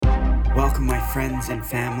Welcome, my friends and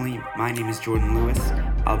family. My name is Jordan Lewis.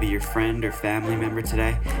 I'll be your friend or family member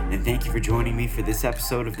today, and thank you for joining me for this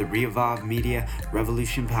episode of the ReEvolve Media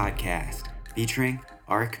Revolution podcast, featuring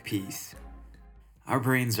Arik Peace. Our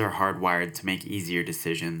brains are hardwired to make easier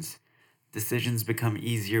decisions. Decisions become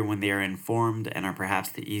easier when they are informed and are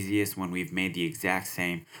perhaps the easiest when we've made the exact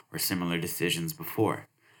same or similar decisions before.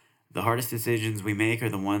 The hardest decisions we make are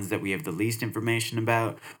the ones that we have the least information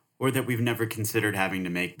about or that we've never considered having to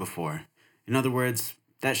make before. In other words,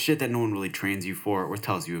 that shit that no one really trains you for or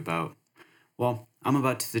tells you about. Well, I'm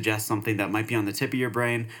about to suggest something that might be on the tip of your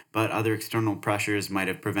brain, but other external pressures might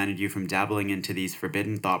have prevented you from dabbling into these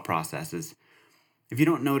forbidden thought processes. If you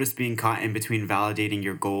don't notice being caught in between validating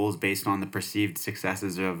your goals based on the perceived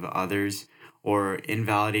successes of others, or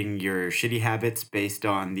invalidating your shitty habits based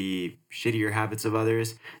on the shittier habits of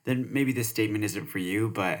others, then maybe this statement isn't for you,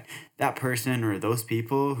 but that person or those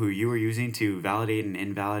people who you are using to validate and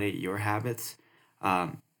invalidate your habits,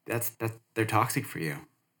 they're toxic for you.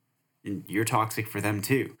 And you're toxic for them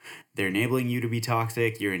too. They're enabling you to be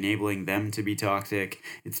toxic, you're enabling them to be toxic.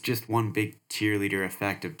 It's just one big cheerleader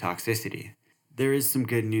effect of toxicity. There is some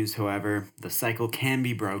good news, however. The cycle can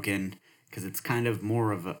be broken because it's kind of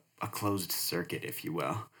more of a closed circuit, if you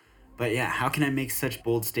will. But yeah, how can I make such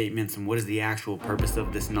bold statements, and what is the actual purpose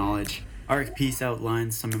of this knowledge? Arik Peace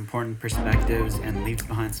outlines some important perspectives and leaves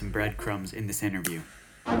behind some breadcrumbs in this interview.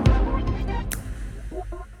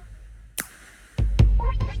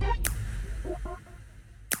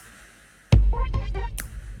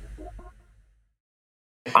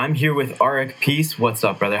 I'm here with Arik Peace. What's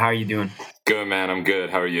up, brother? How are you doing? Good, man. I'm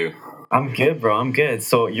good. How are you? I'm good, bro. I'm good.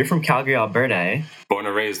 So you're from Calgary, Alberta, eh? Born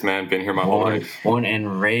and raised, man. Been here my whole life. Born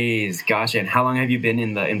and raised. Gotcha. And how long have you been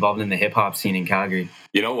involved in the hip hop scene in Calgary?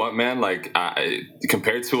 You know what, man? Like,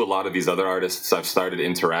 compared to a lot of these other artists I've started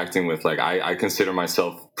interacting with, like, I consider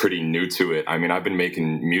myself pretty new to it. I mean, I've been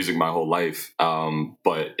making music my whole life,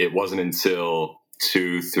 but it wasn't until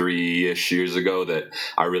 2-3-ish years ago that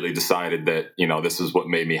I really decided that, you know, this is what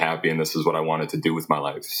made me happy and this is what I wanted to do with my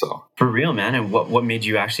life. So for real, man. And what made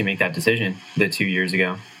you actually make that decision the 2 years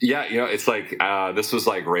ago? Yeah, you know, it's like this was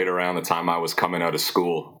like right around the time I was coming out of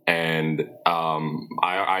school, and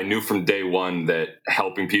I knew from day one that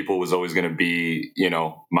helping people was always going to be, you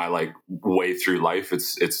know, my like way through life.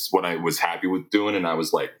 It's what I was happy with doing, and I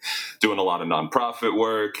was like doing a lot of nonprofit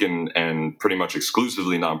work and pretty much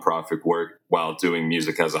exclusively nonprofit work while doing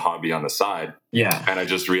music as a hobby on the side. Yeah. And I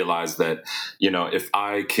just realized that, you know, if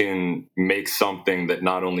I can make something that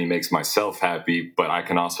not only makes myself happy, but I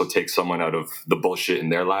can also take someone out of the bullshit in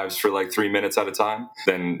their lives for like 3 minutes at a time,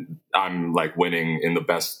 then I'm like winning in the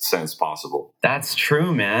best sense possible. That's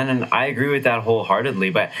true, man. And I agree with that wholeheartedly.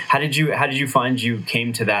 But how did you find you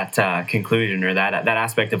came to that conclusion, or that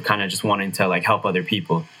aspect of kind of just wanting to like help other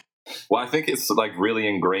people? Well, I think it's like really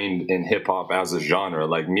ingrained in hip hop as a genre,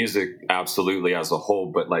 like music absolutely as a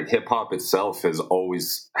whole, but like hip hop itself has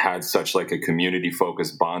always had such like a community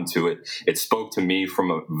focused bond to it. It spoke to me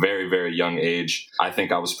from a very, very young age. I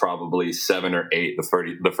think I was probably 7 or 8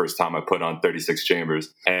 the first time I put on 36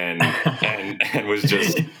 Chambers and was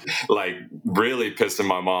just like really pissing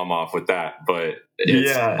my mom off with that. But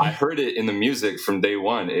I heard it in the music from day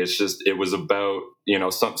one. It was about, you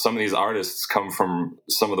know, some of these artists come from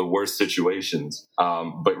some of the worst situations,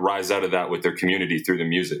 but rise out of that with their community through the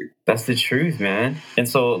music. That's the truth, man. And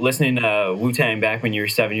so listening to Wu-Tang back when you were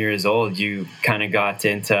 7 years old, you kind of got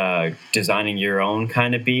into designing your own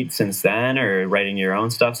kind of beat since then, or writing your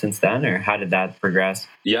own stuff since then, or how did that progress?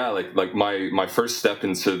 Yeah, like my first step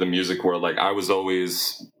into the music world, like I was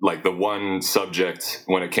always like the one subject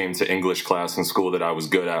when it came to English class in school that I was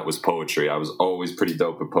good at was poetry. I was always pretty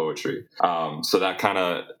dope at poetry. So that kind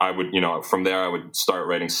of, I would, you know, from there I would start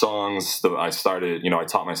writing songs. I started, you know, I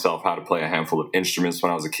taught myself how to play a handful of instruments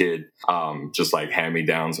when I was a kid, just like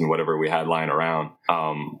hand-me-downs and whatever we had lying around.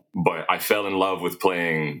 But I fell in love with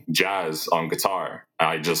playing jazz on guitar.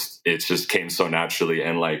 It just came so naturally.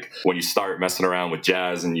 And like when you start messing around with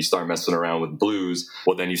jazz and you start messing around with blues,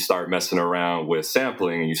 well, then you start messing around with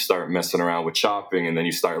sampling and you start messing around with chopping, and then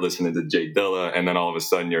you start listening to Jay Dilla, and then all of a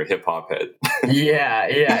sudden you're a hip hop head. Yeah.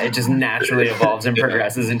 It just naturally evolves and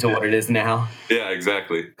progresses into what it is now. Yeah,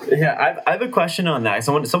 exactly. Yeah, I have a question on that.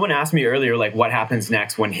 Someone asked me earlier, like, what happens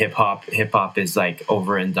next when hip hop is like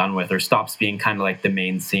over and done with, or stops being kind of like the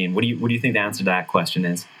main scene? What do you think the answer to that question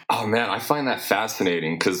is? Oh man, I find that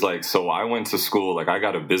fascinating because like, so I went to school, like I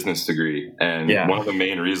got a business degree, and one of the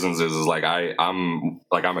main reasons is like I'm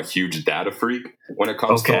a huge data freak when it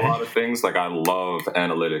comes to a lot of things. Like I love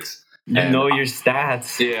analytics. You know your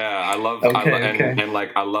stats. Yeah, I love, and like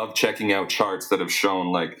I love checking out charts that have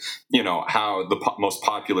shown like, you know, how the most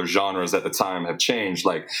popular genres at the time have changed.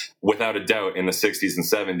 Like without a doubt, in the 60s and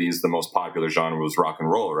 70s, the most popular genre was rock and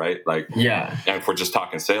roll, right? Like, yeah. And if we're just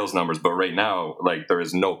talking sales numbers, but right now, like there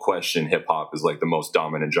is no question, hip hop is like the most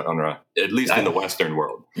dominant genre, at least in the Western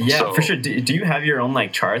world. Yeah, so, for sure. Do you have your own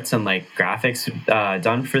like charts and like graphics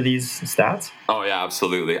done for these stats? Oh yeah,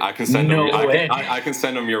 absolutely. I can send them. I can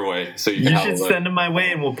send them your way. So you should send them my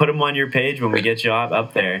way, and we'll put them on your page when we get you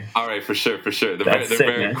up there. All right, for sure. They're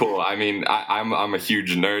very cool. I mean, I'm a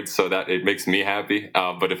huge nerd, so that it makes me happy.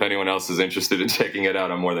 But if anyone else is interested in checking it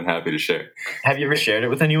out, I'm more than happy to share. Have you ever shared it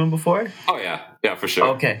with anyone before? Oh yeah, for sure.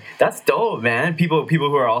 Okay, that's dope, man. People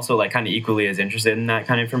who are also like kind of equally as interested in that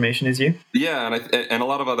kind of information as you. Yeah, and a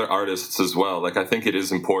lot of other artists as well. Like I think it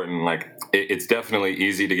is important. Like it's definitely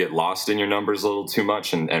easy to get lost in your numbers a little too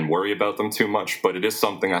much and worry about them too much. But it is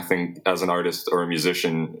something I think as an artist or a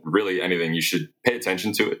musician, really anything, you should pay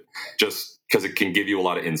attention to it. Just because it can give you a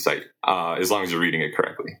lot of insight as long as you're reading it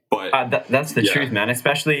correctly. But that's the truth, man.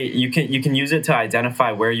 Especially you can use it to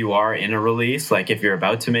identify where you are in a release. Like if you're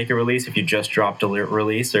about to make a release, if you just dropped a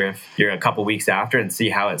release, or if you're a couple weeks after, and see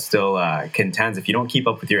how it still contends. If you don't keep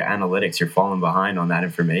up with your analytics, you're falling behind on that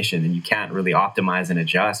information, and you can't really optimize and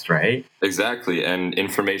adjust, right? Exactly. And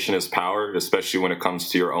information is power, especially when it comes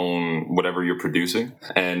to your own, whatever you're producing.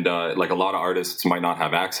 And like a lot of artists might not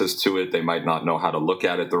have access to it. They might not know how to look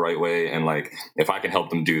at it the right way. And like, if I can help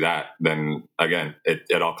them do that, then again,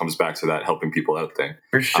 it all comes back to that helping people out thing.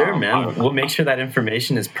 For sure, man. We'll make sure that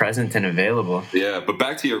information is present and available. Yeah. But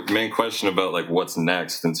back to your main question about like what's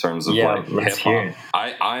next in terms of like hip hop.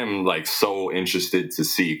 I am like so interested to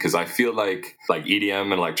see, because I feel like EDM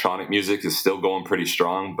and electronic music is still going pretty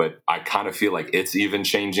strong, but I kind of feel like it's even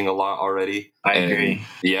changing a lot already. I agree.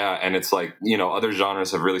 Yeah, and it's like, you know, other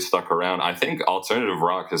genres have really stuck around. I think alternative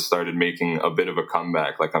rock has started making a bit of a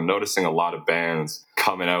comeback. Like I'm noticing a lot of bands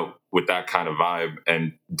coming out with that kind of vibe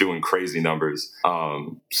and doing crazy numbers.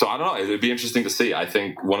 So I don't know. It'd be interesting to see. I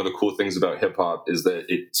think one of the cool things about hip hop is that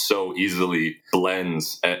it so easily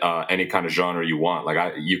blends any kind of genre you want.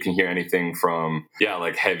 Like you can hear anything from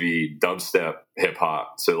like heavy dubstep hip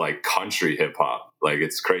hop to like country hip hop. Like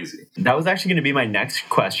it's crazy. That was actually going to be my next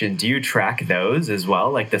question. Do you track those as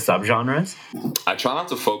well, like the subgenres? I try not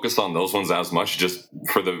to focus on those ones as much, just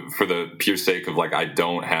for the pure sake of like I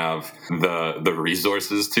don't have the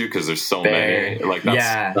resources to, because there's so many. Like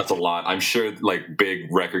that's a lot. I'm sure like big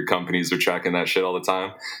record companies are tracking that shit all the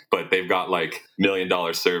time, but they've got like $1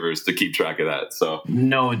 million servers to keep track of that. So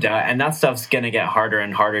no doubt, and that stuff's going to get harder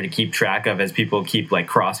and harder to keep track of as people keep like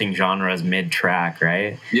crossing genres mid-track,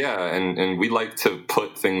 right? Yeah, and we like to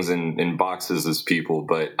put things in boxes as people,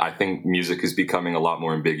 but I think music is becoming a lot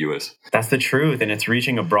more ambiguous. That's the truth, and it's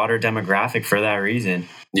reaching a broader demographic for that reason.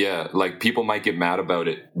 Yeah, like people might get mad about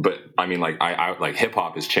it, but I mean, like I like hip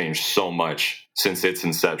hop has changed so much since its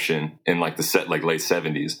inception in like the late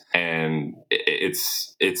 70s, and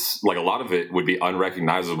it's like a lot of it would be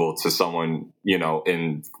unrecognizable to someone, you know,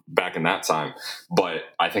 back in that time. But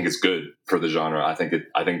I think it's good for the genre. I think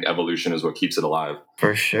evolution is what keeps it alive.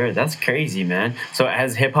 For sure. That's crazy, man. So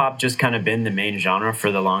has hip hop just kind of been the main genre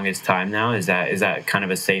for the longest time now? Is that kind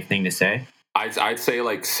of a safe thing to say? I'd say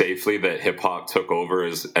like safely that hip hop took over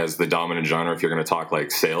as the dominant genre if you're going to talk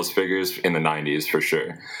like sales figures in the 90s for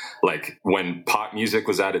sure. Like when pop music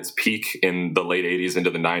was at its peak in the late 80s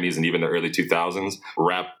into the 90s and even the early 2000s,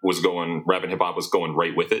 rap and hip hop was going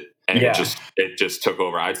right with it. And it just took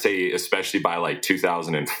over. I'd say especially by like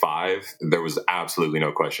 2005, there was absolutely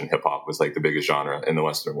no question hip hop was like the biggest genre in the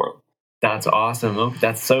Western world. That's awesome.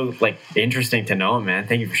 That's so like interesting to know, man.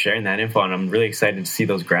 Thank you for sharing that info, and I'm really excited to see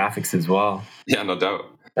those graphics as well. Yeah, no doubt.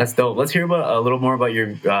 That's dope. Let's hear about a little more about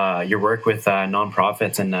your work with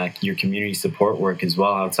nonprofits and your community support work as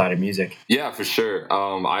well outside of music. Yeah, for sure.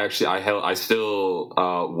 I still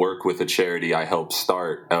work with a charity I helped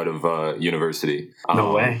start out of university.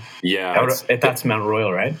 No way. Yeah, that's Mount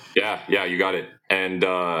Royal, right? Yeah, you got it. And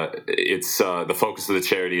it's the focus of the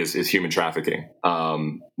charity is human trafficking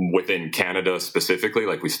within Canada specifically.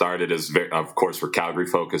 Like we started as, of course, we're Calgary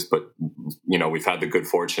focused, but you know we've had the good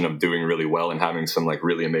fortune of doing really well and having some like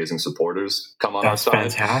really amazing supporters come on our side.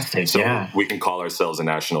 That's fantastic. So we can call ourselves a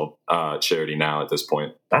national charity now at this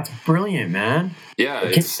point. That's brilliant, man. Yeah,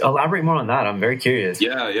 can you elaborate more on that? I'm very curious.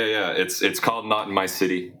 Yeah. It's called Not in My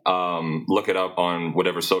City. Look it up on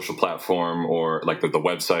whatever social platform or like the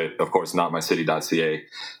website. Of course, notmycity.ca. A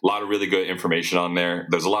lot of really good information on there.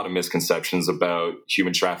 There's a lot of misconceptions about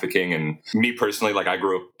human trafficking, and me personally, like I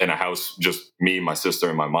grew up in a house just me, my sister,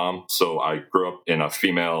 and my mom, so I grew up in a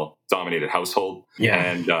female dominated household. Yeah.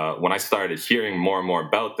 And when I started hearing more and more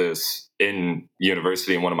about this in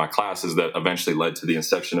university in one of my classes that eventually led to the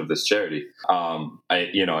inception of this charity,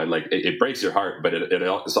 it breaks your heart, but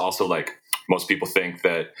it's also like, most people think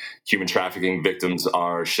that human trafficking victims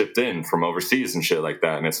are shipped in from overseas and shit like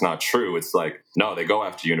that. And it's not true. It's like, no, they go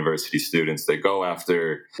after university students. They go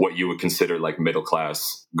after what you would consider like middle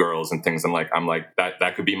class girls and things. And like, I'm like,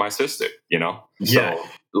 that could be my sister, you know? Yeah. So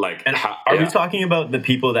like, and are we talking about the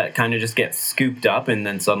people that kind of just get scooped up and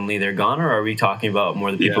then suddenly they're gone? Or are we talking about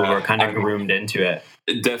more the people who are kind of groomed into it?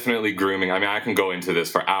 Definitely grooming. I mean, I can go into this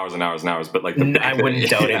for hours and hours and hours, but like, I wouldn't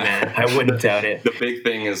doubt it, man. I wouldn't doubt it. The big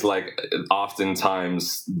thing is like,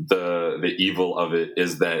 oftentimes the evil of it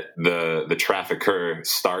is that the trafficker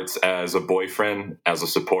starts as a boyfriend, as a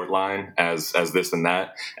support line, as this and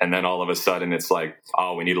that, and then all of a sudden it's like,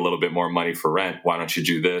 oh, we need a little bit more money for rent. Why don't you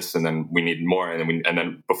do this? And then we need more, and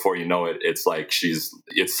then before you know it, it's like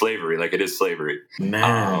it's slavery. Like, it is slavery,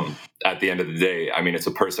 man. At the end of the day, I mean, it's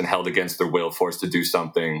a person held against their will, forced to do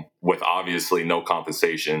something with obviously no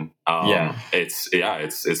compensation.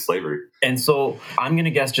 It's slavery. And so I'm going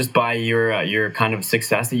to guess, just by your kind of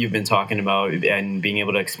success that you've been talking about and being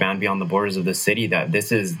able to expand beyond the borders of the city, that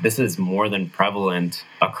this is more than prevalent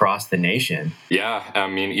across the nation. Yeah. I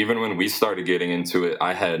mean, even when we started getting into it,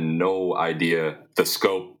 I had no idea the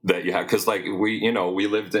scope that you have. Cause like we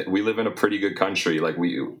live in a pretty good country. Like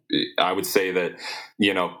I would say that,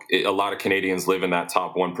 a lot of Canadians live in that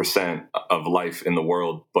top 1% of life in the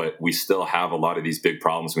world, but we still have a lot of these big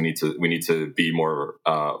problems we need to be more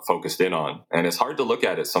focused in on. And it's hard to look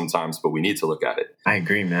at it sometimes, but we need to look at it. I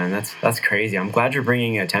agree, man. That's crazy. I'm glad you're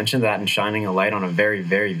bringing attention to that and shining a light on a very,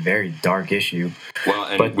 very, very dark issue. Well,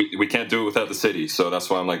 and we can't do it without the city. So that's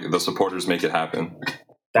why I'm like, the supporters make it happen.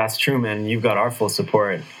 That's true, man. You've got our full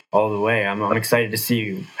support all the way. I'm excited to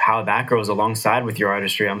see how that grows alongside with your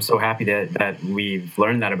artistry. I'm so happy that we've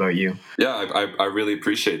learned that about you. Yeah, I really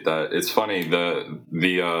appreciate that. It's funny,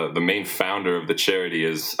 the main founder of the charity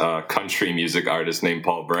is a country music artist named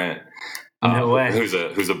Paul Brandt. No way.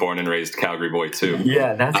 Who's a born and raised Calgary boy too.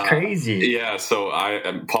 Yeah, that's crazy. Yeah, so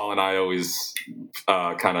Paul and I always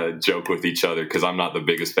kind of joke with each other because I'm not the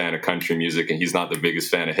biggest fan of country music and he's not the biggest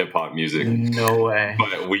fan of hip hop music. No way.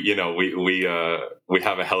 But we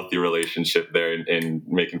have a healthy relationship there in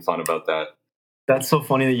making fun about that. That's so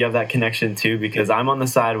funny that you have that connection too, because I'm on the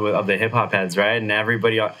side of the hip hop heads, right? And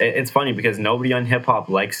everybody, it's funny because nobody on hip hop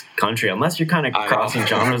likes country unless you're kind of crossing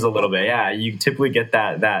genres a little bit. Yeah, you typically get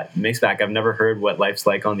that mix back. I've never heard what life's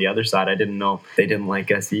like on the other side. I didn't know they didn't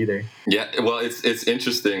like us either. Yeah, well, it's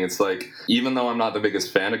interesting. It's like, even though I'm not the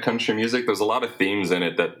biggest fan of country music, there's a lot of themes in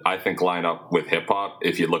it that I think line up with hip hop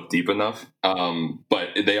if you look deep enough. But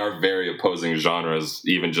they are very opposing genres,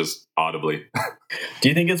 even just audibly. Do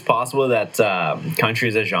you think it's possible that country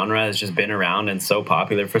as a genre has just been around and so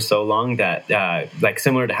popular for so long that, like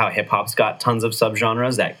similar to how hip hop's got tons of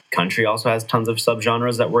subgenres, that country also has tons of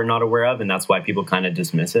subgenres that we're not aware of, and that's why people kind of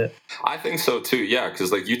dismiss it? I think so too. Yeah,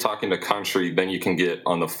 because like you talk into country, then you can get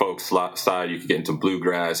on the folk side, you can get into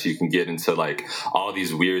bluegrass, you can get into like all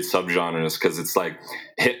these weird subgenres. Because it's like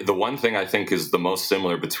the one thing I think is the most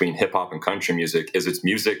similar between hip hop and country music is it's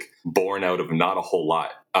music born out of not a whole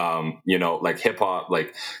lot. Like hip hop,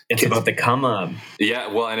 like it's about the come up. Yeah,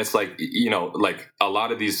 well, and it's like, like a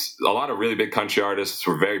lot of really big country artists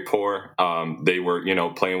were very poor. They were,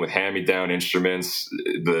 playing with hand-me-down instruments.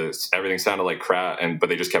 Everything sounded like crap, but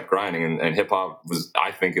they just kept grinding. And hip hop was,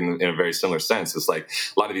 I think, in a very similar sense. It's like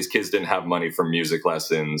a lot of these kids didn't have money for music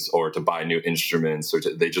lessons or to buy new instruments, or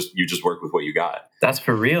you just work with what you got. That's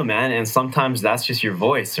for real, man. And sometimes that's just your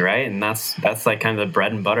voice, right? And that's like kind of the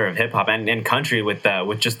bread and butter of hip hop and country with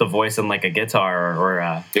just the voice and like a guitar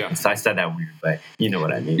or yeah. So I said that weird, but you know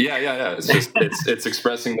what I mean. Yeah. It's just it's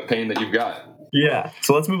expressing the pain that you've got. Yeah.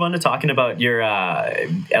 So let's move on to talking about your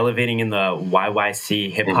elevating in the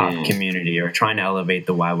YYC hip hop community, or trying to elevate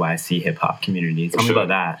the YYC hip hop community. Tell me about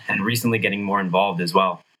that, and recently getting more involved as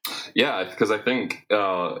well. Yeah, because I think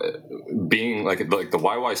being like the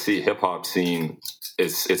YYC hip hop scene,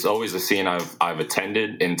 it's always a scene I've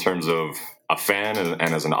attended in terms of a fan and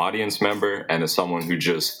as an audience member and as someone who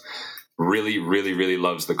just really, really, really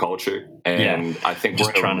loves the culture. And I think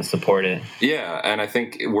just trying to support it. Yeah, and I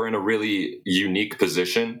think we're in a really unique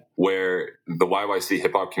position where the YYC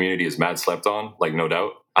hip hop community is mad slept on, like no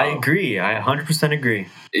doubt. I agree. I 100% agree.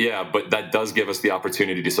 Yeah, but that does give us the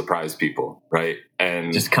opportunity to surprise people, right?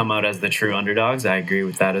 And just come out as the true underdogs. I agree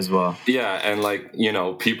with that as well. Yeah, and like,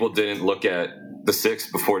 people didn't look at the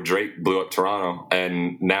 6th before Drake blew up Toronto,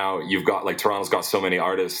 and now you've got like Toronto's got so many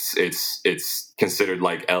artists. It's considered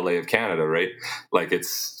like LA of Canada, right? Like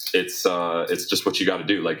it's just what you got to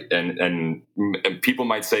do. Like and people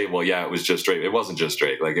might say, well, yeah, it was just Drake. It wasn't just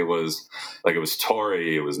Drake. It was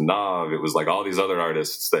Tory, it was Nav, it was like all these other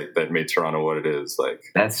artists that made Toronto what it is. Like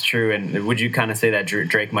that's true. And would you kind of say that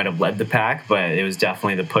Drake might have led the pack, but it was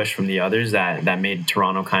definitely the push from the others that made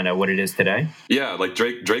Toronto kind of what it is today? Yeah, like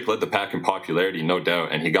Drake led the pack in popularity, no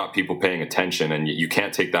doubt, and he got people paying attention, and you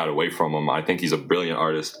can't take that away from him. I think he's a brilliant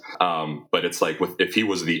artist, but it's like if he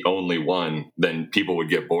was the only one, then people would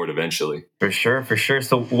get bored eventually. For sure.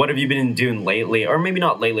 So what have you been doing lately? Or maybe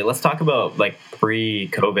not lately. Let's talk about like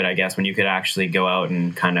pre-COVID, I guess, when you could actually go out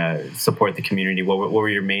and kind of support the community. What were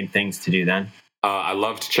your main things to do then? I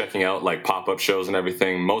loved checking out like pop-up shows and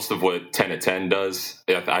everything. Most of what 10 at 10 does,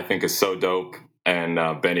 I think, is so dope. And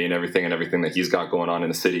Benny and everything that he's got going on in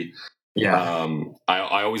the city. Yeah.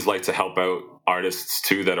 I always like to help out artists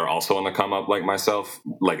too that are also on the come up like myself.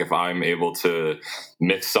 Like if I'm able to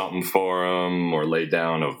mix something for them or lay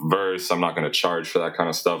down a verse, I'm not going to charge for that kind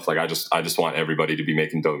of stuff. Like I just want everybody to be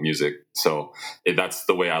making dope music. So that's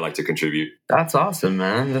the way I like to contribute. That's awesome,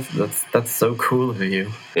 man. That's so cool of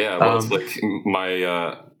you. Yeah. Well, it's like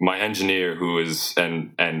my engineer, who is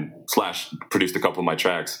and / produced a couple of my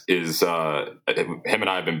tracks, is him and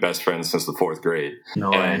I have been best friends since the 4th grade.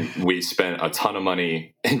 No and way. We spent a ton of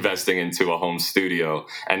money investing into a home studio,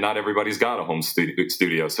 and not everybody's got a home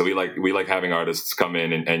studio. So we like having artists come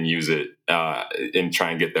in and use it and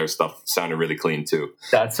try and get their stuff sounding really clean too.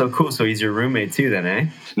 That's so cool. So he's your roommate too then, eh?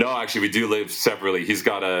 No, actually, we do live separately. He's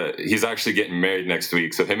actually getting married next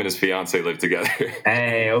week, so him and his fiance live together.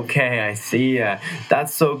 Hey, okay, I see.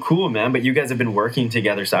 That's so cool, man. But you guys have been working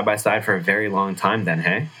together side by side for a very long time then,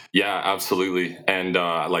 hey? Yeah, absolutely. And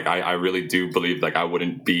I really do believe like I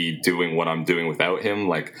wouldn't be doing what I'm doing without him.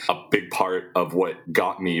 Like a big part of what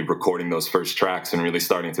got me recording those first tracks and really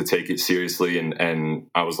starting to take it seriously, and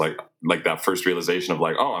I was like that first realization of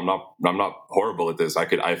like, oh, I'm not horrible at this.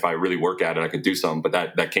 If I really work at it, I could do something. But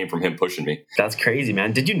that came from him pushing me. That's crazy,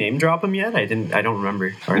 man. Did you name drop him yet? I don't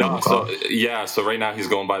remember. No, so right now he's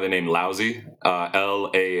going by the name Laozi,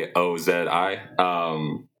 Laozi.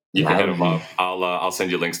 You can hit him up. I'll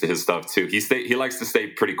send you links to his stuff too. He likes to stay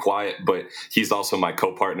pretty quiet, but he's also my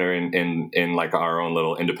co-partner in like our own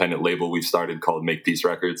little independent label we've started called Make Peace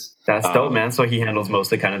Records. That's dope, man. So he handles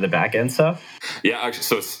mostly kind of the back end stuff. Yeah, actually,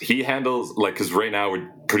 so he handles because right now we're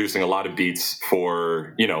producing a lot of beats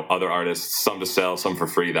for other artists, some to sell, some for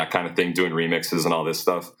free, that kind of thing, doing remixes and all this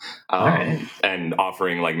stuff, right. And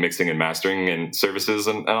offering like mixing and mastering and services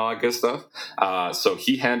and all that good stuff. So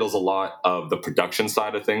he handles a lot of the production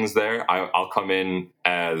side of things. There, I'll come in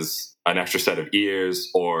as an extra set of ears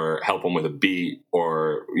or help them with a beat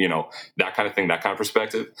or that kind of thing, that kind of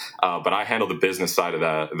perspective. But I handle the business side of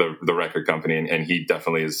the record company, and he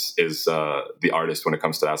definitely is the artist when it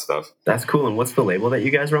comes to that stuff. That's cool. And what's the label that you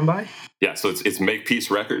guys run by? Yeah, so it's Make Peace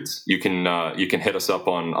Records. You can hit us up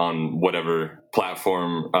on whatever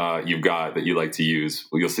platform you've got that you like to use.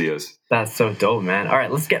 You'll see us. That's so dope, man. All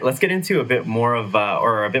right, let's get into a bit more of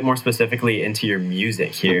or a bit more specifically into your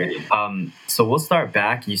music here. So we'll start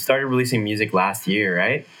back. You started releasing music last year,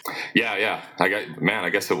 right? Yeah. I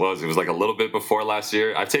guess it was like a little bit before last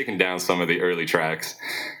year. I've taken down some of the early tracks.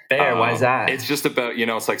 Fair. Why is that? It's just about,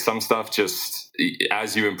 it's like some stuff just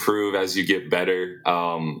as you improve, as you get better,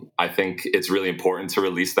 I think it's really important to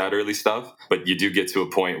release that early stuff. But you do get to a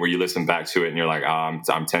point where you listen back to it and you're like,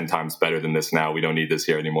 I'm 10 times better than this now. We don't need this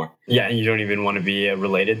here anymore. Yeah, and you don't even want to be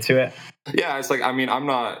related to it. Yeah, it's like, I'm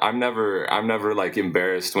never like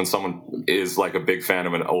embarrassed when someone is like a big fan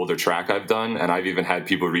of an older track I've done. And I've even had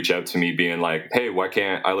people reach out to me being like, hey, why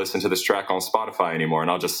can't I listen to this track on Spotify anymore?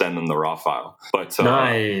 And I'll just send them the raw file. But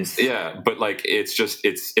nice. Yeah, but like, it's just,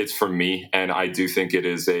 it's for me. And I do think it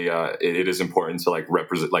is it is important to like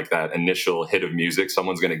represent like that initial hit of music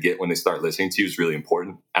someone's going to get when they start listening to you is really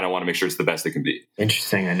important. And I want to make sure it's the best it can be.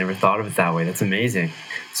 Interesting. I never thought of it that way. That's amazing.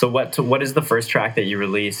 So what is the first track that you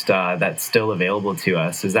released that's still available to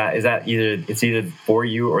us? Is that either For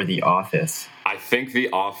You or The Office? I think The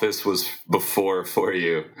Office was before For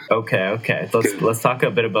You. Okay. Let's talk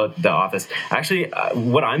a bit about The Office. Actually,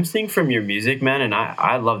 what I'm seeing from your music, man, and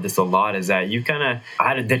I love this a lot, is that you kind of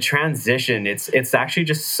had the transition. It's actually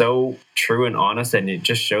just so true and honest, and it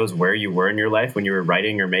just shows where you were in your life when you were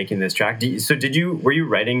writing or making this track. Were you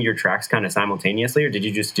writing your tracks kind of simultaneously, or did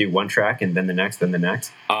you just do one track and then the next, then the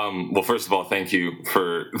next? Well, first of all, thank you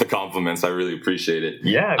for the compliments. I really appreciate it.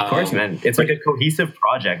 Yeah, of course, man. It's like a cohesive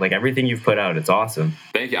project. Like everything you've put out, it's awesome.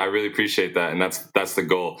 Thank you. I really appreciate that, and that's the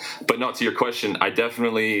goal. But no, to your question, I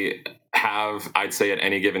definitely have, I'd say at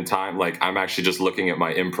any given time, like I'm actually just looking at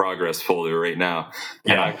my in progress folder right now,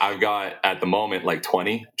 and I've got at the moment like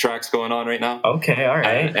 20 tracks going on right now. Okay, all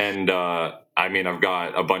right. And I mean, I've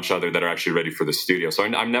got a bunch other that are actually ready for the studio. So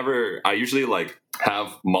I usually like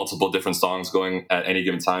have multiple different songs going at any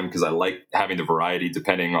given time because I like having the variety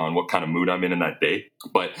depending on what kind of mood I'm in that day.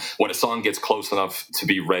 But when a song gets close enough to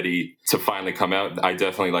be ready to finally come out, I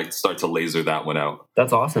definitely like start to laser that one out.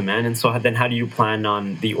 That's awesome, man. And so then how do you plan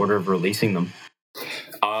on the order of releasing them?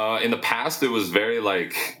 In the past, it was very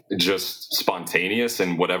like just spontaneous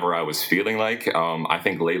and whatever I was feeling like. I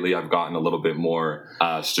think lately I've gotten a little bit more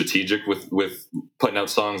strategic with putting out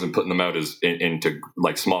songs and putting them out into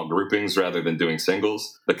like small groupings rather than doing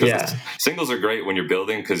singles. Because singles are great when you're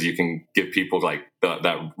building because you can give people like that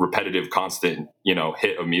repetitive, constant,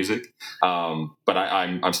 hit of music. But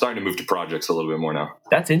I'm starting to move to projects a little bit more now.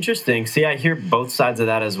 That's interesting. See, I hear both sides of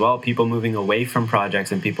that as well. People moving away from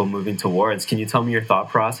projects and people moving towards. Can you tell me your thought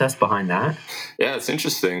process behind that? Yeah, it's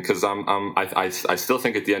interesting because I still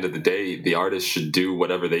think at the end of the day, the artist should do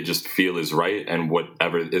whatever they just feel is right and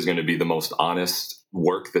whatever is going to be the most honest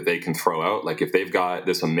work that they can throw out. Like if they've got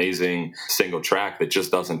this amazing single track that just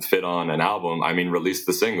doesn't fit on an album, I mean, release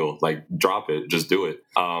the single, like drop it, just do it.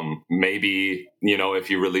 Maybe, if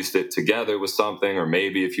you released it together with something, or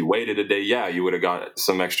maybe if you waited a day, you would have got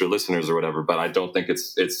some extra listeners or whatever. But I don't think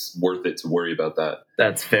it's worth it to worry about that.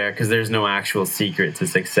 That's fair because there's no actual secret to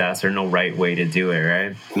success or no right way to do it,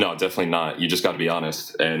 right? No, definitely not. You just got to be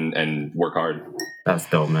honest and work hard. That's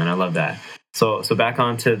dope, man. I love that. So back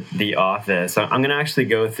onto The Office. I'm going to actually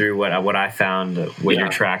go through what I found, what your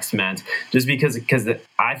tracks meant, just because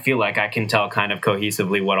I feel like I can tell kind of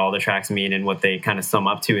cohesively what all the tracks mean and what they kind of sum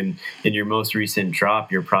up to. In your most recent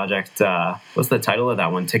drop, your project, what's the title of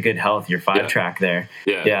that one? To Good Health, your 5-track there.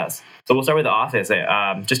 Yeah. Yes. So we'll start with The Office.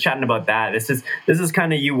 Just chatting about that. This is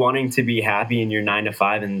kind of you wanting to be happy in your 9 to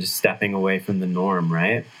 5 and just stepping away from the norm,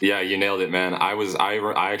 right? Yeah, you nailed it, man.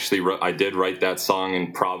 I did write that song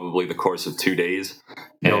in probably the course of 2 days.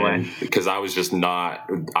 No way. Because I was just I'm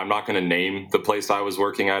not going to name the place I was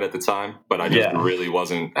working at the time, but I just really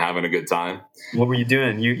wasn't having a good time. What were you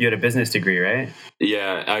doing? You had a business degree, right?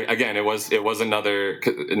 Yeah. Again, it was another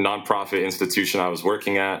nonprofit institution I was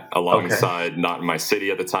working at alongside, not in my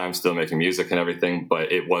city at the time, still making music and everything,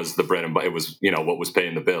 but it was the bread and butter. It was, what was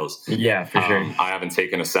paying the bills. Yeah, for sure. I haven't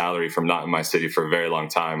taken a salary from not in my city for a very long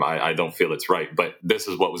time. I don't feel it's right, but this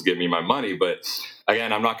is what was giving me my money. But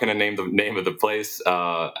again, I'm not going to name the name of the place.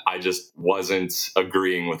 I just wasn't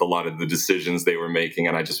agreeing with a lot of the decisions they were making,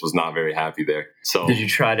 and I just was not very happy there. So did you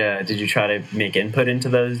try to make input into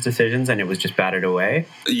those decisions, and it was just battered away?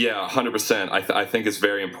 Yeah, 100%. I think it's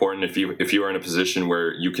very important if you are in a position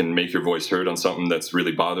where you can make your voice heard on something that's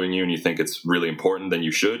really bothering you, and you think it's really important, then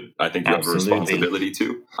you should. I think you have a responsibility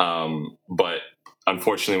to. But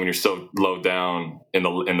unfortunately, when you're so low down in the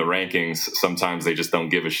rankings, sometimes they just don't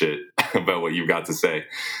give a shit about what you've got to say.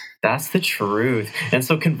 That's the truth. And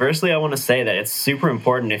so conversely, I want to say that it's super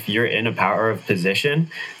important if you're in a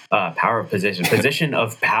position of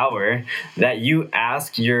power, that you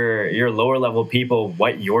ask your lower level people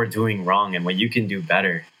what you're doing wrong and what you can do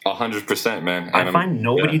better. 100%, man. And I find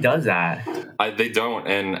nobody does that. They don't,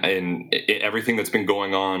 and everything that's been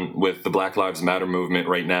going on with the Black Lives Matter movement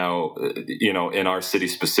right now, in our city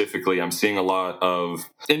specifically, I'm seeing a lot of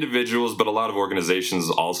individuals, but a lot of organizations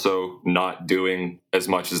also not doing as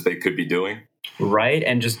much as they could be doing. Right,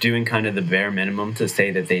 and just doing kind of the bare minimum to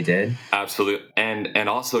say that they did. Absolutely, and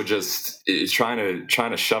also just trying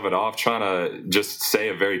to shove it off, trying to just say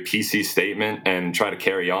a very PC statement and try to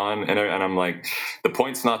carry on. And I'm like, the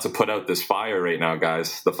point's not to put out this fire right now,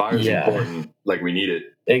 guys. The fire's important. Like, we need it.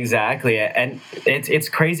 Exactly, and it's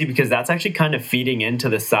crazy because that's actually kind of feeding into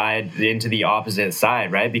the opposite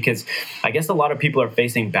side, right? Because I guess a lot of people are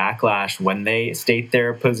facing backlash when they state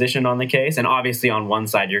their position on the case, and obviously on one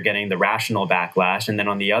side you're getting the rational backlash, and then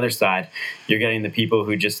on the other side you're getting the people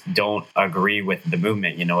who just don't agree with the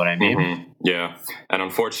movement. You know what I mean? Mm-hmm. Yeah, and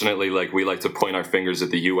unfortunately, like, we like to point our fingers at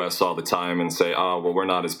the U.S. all the time and say, "Oh, well, we're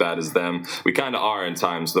not as bad as them." We kind of are in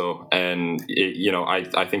times, though, and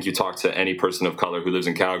I think you talk to any person of color who lives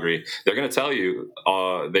in Calgary, they're going to tell you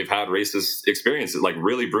they've had racist experiences, like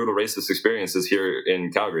really brutal racist experiences here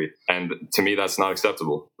in Calgary, and to me, that's not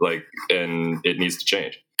acceptable. Like, and it needs to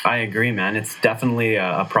change. I agree, man. It's definitely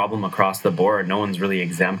a problem across the board. No one's really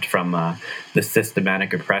exempt from the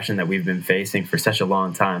systematic oppression that we've been facing for such a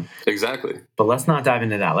long time. Exactly. But let's not dive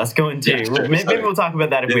into that. Let's go into maybe we'll talk about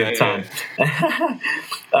that if we have time.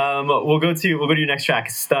 We'll go to your next track,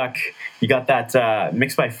 Stuck. You got that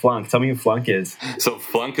mixed by Flunk. Tell me who Flunk is. So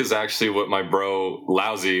Flunk is actually what my bro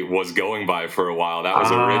Lousy was going by for a while. That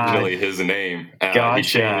was originally his name. Gotcha. He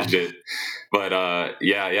changed it. But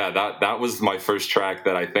that was my first track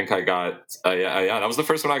that I think I got. That was the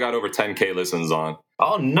first one I got over 10K listens on.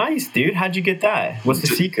 Oh, nice, dude. How'd you get that? What's the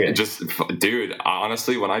secret? Dude,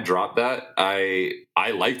 honestly, when I dropped that, I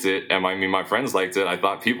liked it. And I mean, my friends liked it. I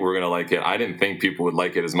thought people were going to like it. I didn't think people would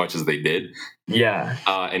like it as much as they did. Yeah.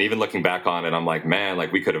 And even looking back on it, I'm like, man,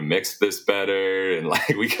 like we could have mixed this better and like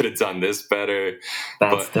we could have done this better.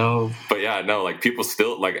 That's dope. But yeah, no, like people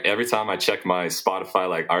still, like every time I check my Spotify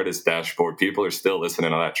like artist dashboard, people are still listening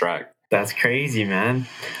to that track. That's crazy, man.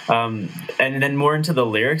 And then more into the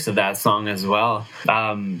lyrics of that song as well.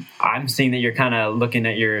 I'm seeing that you're kind of looking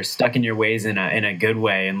at your stuck in your ways in a good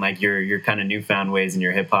way, and like your kind of newfound ways in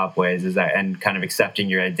your hip hop ways. Is that, and kind of accepting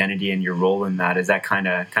your identity and your role in that? Is that kind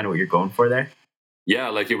of what you're going for there? Yeah,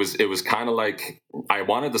 like it was kind of like I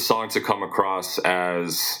wanted the song to come across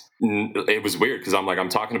as. It was weird because I'm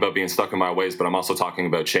talking about being stuck in my ways, but I'm also talking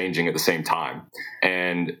about changing at the same time.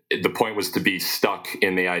 And the point was to be stuck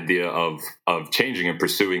in the idea of changing and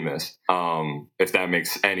pursuing this. If that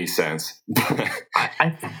makes any sense.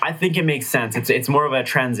 I think it makes sense. It's more of a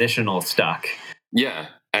transitional stuck. Yeah.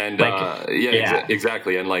 And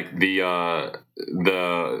exactly. And like the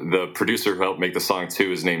producer who helped make the song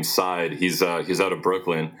too is named Side. He's out of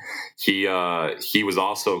Brooklyn. He was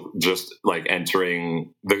also just like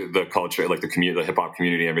entering the culture, like the community, the hip hop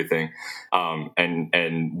community, and everything.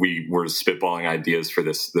 And we were spitballing ideas for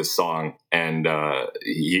this song, and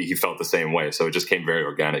he felt the same way. So it just came very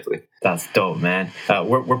organically. That's dope, man.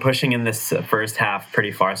 We're pushing in this first half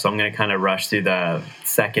pretty far, so I'm going to kind of rush through the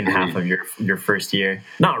second half of your first year.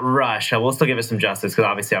 Not rush. I will still give it some justice because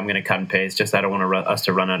obviously I'm going to cut and paste. Just I don't want us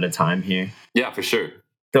to run out of time here. Yeah, for sure.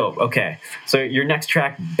 Dope. Okay. So your next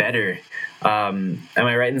track, Better. Am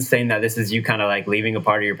I right in saying that this is you kind of like leaving a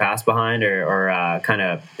part of your past behind, or kind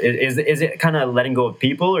of is it kind of letting go of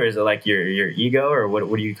people, or is it like your ego, or what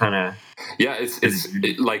do you kind of? Yeah, it's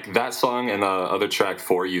like that song and the other track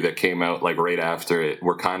For You that came out like right after it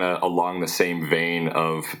were kind of along the same vein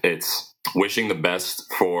of it's wishing the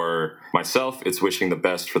best for myself, it's wishing the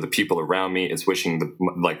best for the people around me, it's wishing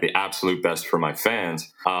the absolute best for my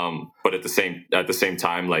fans, but at the same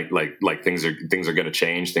time like things are going to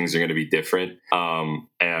change, things are going to be different,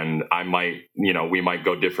 and I might, we might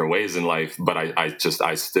go different ways in life, but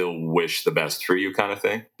I still wish the best for you, kind of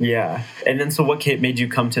thing. Yeah. And then so what made you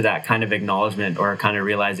come to that kind of acknowledgement or kind of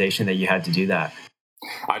realization that you had to do that?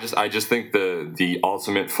 I just think the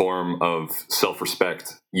ultimate form of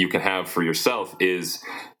self-respect you can have for yourself is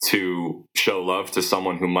to show love to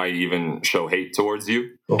someone who might even show hate towards you.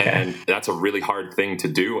 Okay. And that's a really hard thing to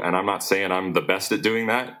do. And I'm not saying I'm the best at doing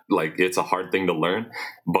that. Like, it's a hard thing to learn,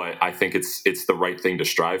 but I think it's the right thing to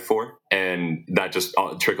strive for. And that just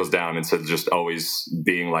trickles down into just always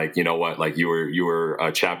being like, you know what, like you were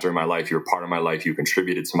a chapter in my life. You were part of my life. You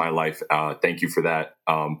contributed to my life. Thank you for that.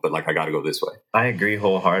 But like, I got to go this way. I agree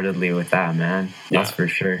wholeheartedly with that, man. That's for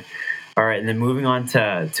sure. All right, and then moving on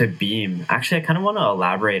to Beam. Actually, I kind of want to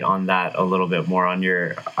elaborate on that a little bit more on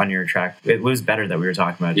your track. It was Better that we were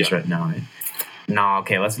talking about just right now. Right? No,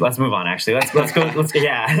 okay, let's move on. Actually, let's go.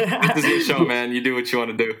 Yeah, this is your show, man. You do what you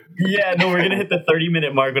want to do. Yeah, no, we're gonna hit the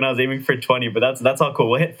 30-minute mark when I was aiming for 20, but that's all cool.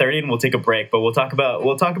 We'll hit 30 and we'll take a break. But we'll talk about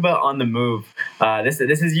On the Move. This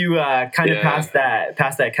is you kind of past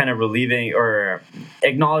that kind of relieving or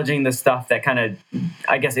acknowledging the stuff that kind of,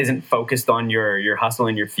 I guess, isn't focused on your hustle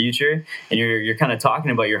and your future, and you're kind of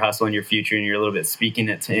talking about your hustle and your future, and you're a little bit speaking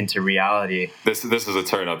it into reality. This is a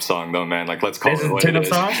turn up song though, man. Like, let's call it what it is.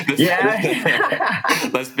 This is a turn up song. Yeah.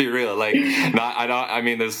 Let's be real. Like, I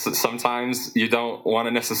mean, there's sometimes you don't want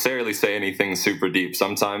to necessarily say anything super deep.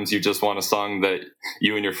 Sometimes you just want a song that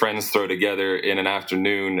you and your friends throw together in an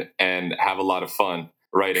afternoon and have a lot of fun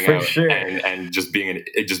writing For out, sure. and just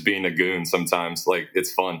being a goon. Sometimes, like,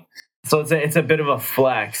 it's fun. So it's a bit of a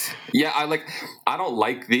flex. Yeah, I don't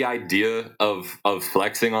like the idea of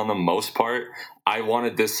flexing on the most part. I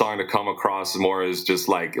wanted this song to come across more as just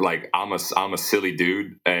like I'm a silly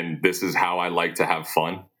dude, and this is how I like to have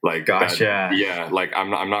fun. Like, gotcha. Like I'm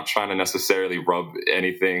not trying to necessarily rub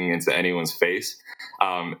anything into anyone's face.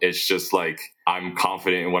 It's just like I'm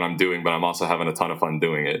confident in what I'm doing, but I'm also having a ton of fun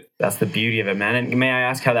doing it. That's the beauty of it, man. And may I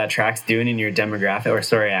ask how that track's doing in your demographic, or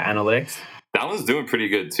sorry, analytics? That one's doing pretty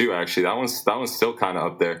good too, actually. That one's still kind of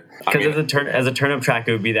up there. Because as a turn up track,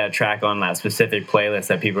 it would be that track on that specific playlist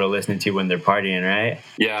that people are listening to when they're partying, right?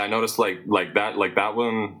 Yeah, I noticed like that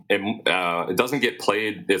one. It doesn't get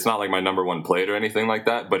played. It's not like my number one played or anything like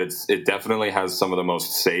that. But it definitely has some of the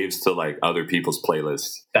most saves to like other people's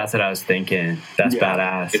playlists. That's what I was thinking. That's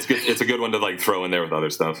badass. It's good. It's a good one to like throw in there with other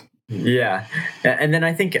stuff. Yeah, and then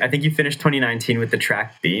I think you finished 2019 with the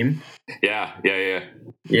track Beam. Yeah.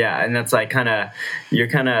 Yeah, and that's like you're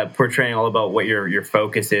kind of portraying all about what your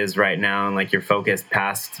focus is right now, and like your focus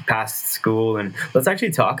past school. And let's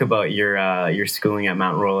actually talk about your schooling at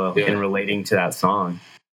Mount Royal and relating to that song.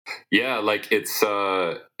 Yeah, like it's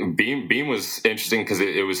Beam was interesting because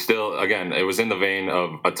it was still, again, it was in the vein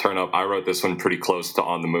of a turn up. I wrote this one pretty close to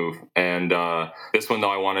On the Move, and this one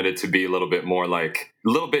though I wanted it to be a little bit more like a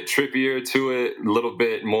little bit trippier to it, a little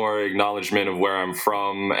bit more acknowledgement of where I'm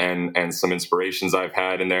from and some inspirations I've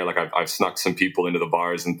had in there. Like I've snuck some people into the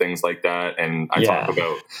bars and things like that, and I talk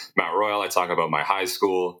about Mount Royal, I talk about my high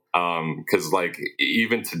school, because like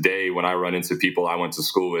even today when I run into people I went to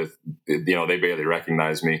school with, you know, they barely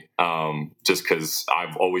recognize me, just because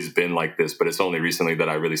I've always been like this, but it's only recently that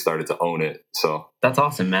I really started to own it. So that's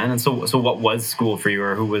awesome, man. And so what was school for you,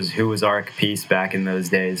 or who was Arik Peace back in those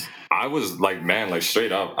days? I was like, man, like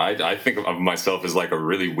straight up, I think of myself as like a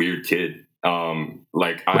really weird kid.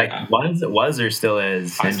 Was or still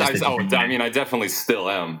is? I mean, I definitely still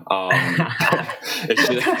am.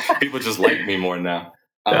 People just like me more now.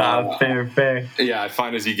 Fair. Yeah, I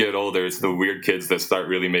find as you get older, it's the weird kids that start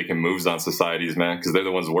really making moves on societies, man, because they're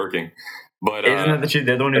the ones working. But isn't that the truth?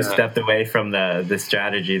 They're the one who stepped away from the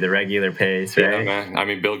strategy, the regular pace, right? Yeah, man. I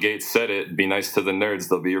mean, Bill Gates said it: "Be nice to the nerds;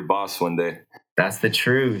 they'll be your boss one day." That's the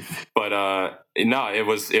truth. But no, it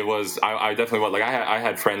was. I definitely was. Like I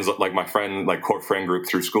had friends, like my friend, like core friend group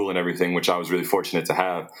through school and everything, which I was really fortunate to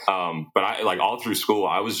have. But I like all through school,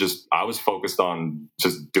 I was focused on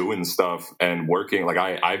just doing stuff and working. Like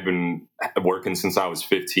I've been working since I was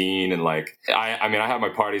 15, and like I mean, I had my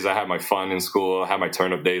parties, I had my fun in school, I had my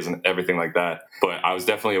turn up days and everything like that. But I was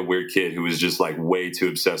definitely a weird kid who was just like way too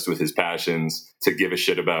obsessed with his passions to give a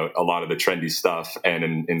shit about a lot of the trendy stuff.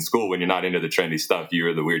 And in school, when you're not into the trendy stuff,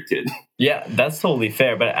 you're the weird kid. Yeah, that's totally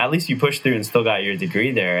fair. But at least you pushed through and still got your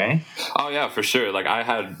degree there, eh? Oh yeah, for sure. Like I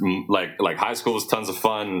had like high school was tons of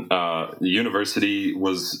fun. University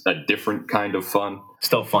was a different kind of fun.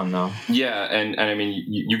 Still fun though. Yeah, and I mean,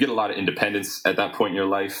 you get a lot of independence at that point in your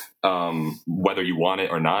life, whether you want it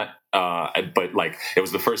or not. But like it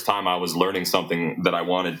was the first time I was learning something that I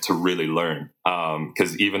wanted to really learn.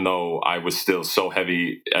 Because even though I was still so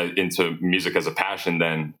heavy into music as a passion,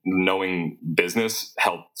 then knowing business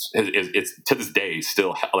helped. It's to this day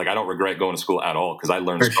still like I don't regret going to school at all because I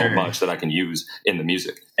learned so much that I can use in the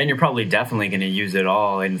music. And you're probably definitely going to use it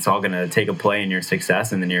all, and it's all going to take a play in your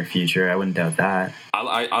success in the near future. I wouldn't doubt that.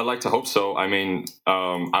 I like to hope so. I mean,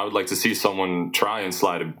 I would like to see someone try and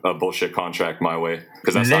slide a bullshit contract my way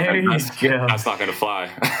because that's not going to fly.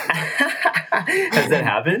 Has that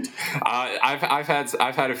happened?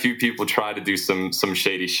 I've had a few people try to do some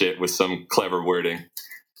shady shit with some clever wording.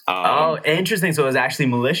 Interesting. So it was actually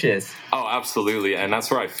malicious. Oh, absolutely. And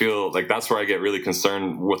that's where I feel like that's where I get really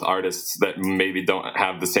concerned with artists that maybe don't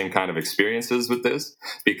have the same kind of experiences with this,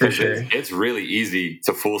 because it's really easy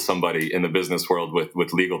to fool somebody in the business world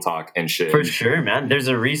with legal talk and shit. For sure, man. There's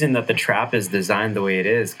a reason that the trap is designed the way it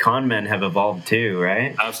is. Con men have evolved too,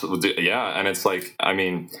 right? Absolutely. Yeah. And it's like, I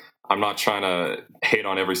mean, I'm not trying to hate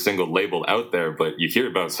on every single label out there, but you hear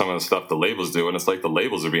about some of the stuff the labels do, and it's like the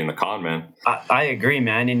labels are being the con man. I agree,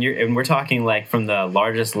 man. And we're talking like from the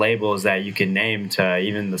largest labels that you can name to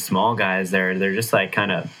even the small guys. They're just like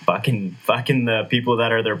kind of fucking the people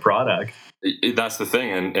that are their product. That's the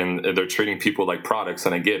thing, and they're treating people like products.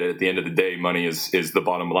 And I get it. At the end of the day, money is the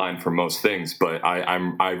bottom line for most things. But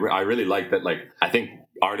I really like that. Like I think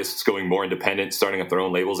artists going more independent, starting up their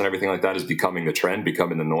own labels and everything like that is becoming the trend,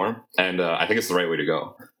 becoming the norm. And I think it's the right way to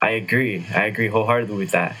go. I agree wholeheartedly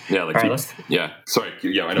with that. Yeah. Like, sorry.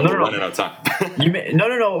 Yeah, I know we're running out of time.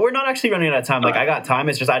 No. We're not actually running out of time. Like I got time.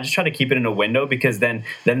 It's just, I just try to keep it in a window because then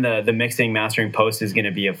the mixing, mastering, post is going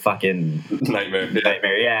to be a fucking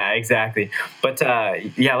nightmare. Yeah, exactly. But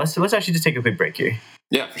let's actually just take a quick break here.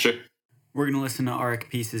 Yeah, for sure. We're going to listen to Arik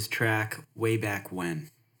Peace's track, Way Back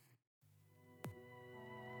When.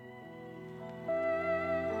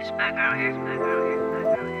 It's back out here.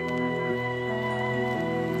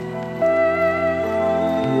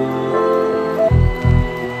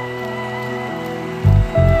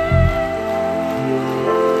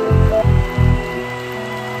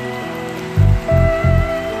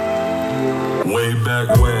 Way back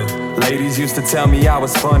when, ladies Ladies used to tell me I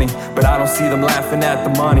was funny, but I don't see them laughing at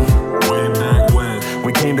the money. Way back when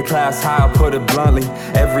we came to class high, I'll put it bluntly.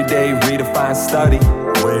 Every day redefine study.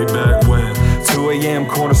 Way back when 2 a.m.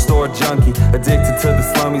 corner store junkie, addicted to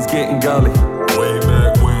the slummies, getting gully. Way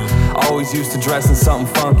back when always used to dress in something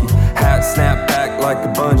funky, hat snapped back like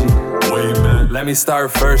a bungee. Way back. Let me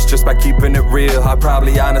start first just by keeping it real. I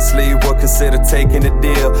probably honestly would consider taking a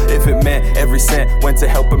deal if it meant every cent went to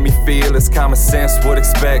helping me feel as common sense would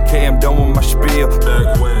expect. Hey, I'm done with my spiel.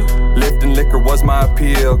 Back when lifting liquor was my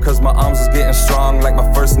appeal, cause my arms was getting strong like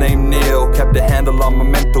my first name Neil. Kept a handle on my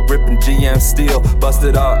mental, gripping GM steel.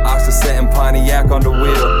 Busted up, Oxyset and Pontiac on the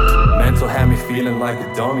wheel. Mental had me feeling like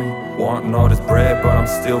a dummy, wanting all this bread but I'm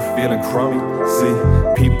still feeling crummy.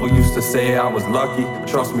 See, people used to say I was lucky, but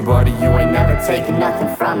trust me buddy, you ain't never taking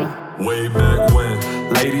nothing from me. Way back when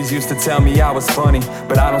ladies used to tell me I was funny,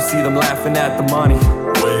 but I don't see them laughing at the money.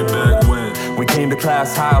 Way back when we came to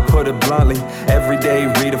class high, I'll put it bluntly. Every day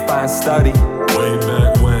redefine study. Way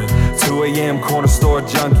back when 2 a.m. corner store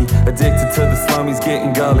junkie, addicted to the slummies,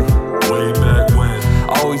 getting gully. Way back when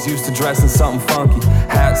always used to dress in something funky,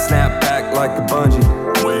 hat snapped back like a bungee.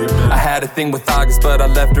 I had a thing with August, but I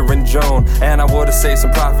left her in June. And I would've saved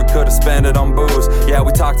some profit, could've spent it on booze. Yeah,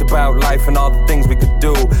 we talked about life and all the things we could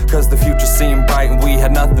do, cause the future seemed bright and we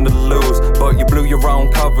had nothing to lose. But you blew your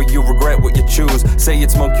own cover, you regret what you choose. Say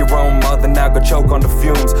you'd smoke your own mother, now go choke on the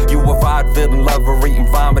fumes. You a vaudeville lover, eating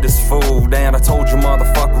vomit as food. And I told you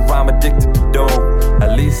motherfucker, I'm addicted to doom.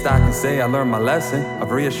 At least I can say I learned my lesson.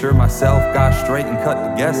 I've reassured myself, got straight and cut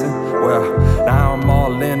the guessing. Well, now I'm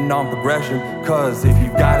all in on progression, cause if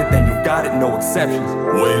you got it, then you got it, no exceptions.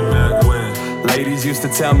 Way back when ladies used to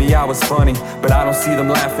tell me I was funny, but I don't see them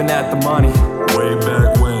laughing at the money. Way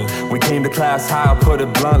back when we came to class high, I'll put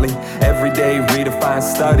it bluntly. Every day redefine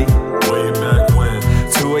study. Way back when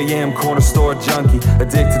 2 a.m. corner store junkie,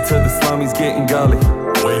 addicted to the slummies, getting gully.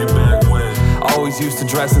 Way back when always used to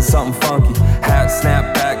dress in something funky, hat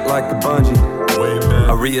snapped back like a bungee.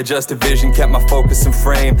 I readjusted vision, kept my focus and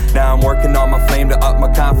frame. Now I'm working on my flame to up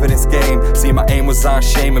my confidence game. See, my aim was on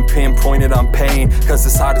shame and pinpointed on pain, cause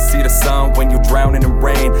it's hard to see the sun when you're drowning in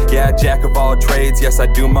rain. Yeah, jack of all trades, yes I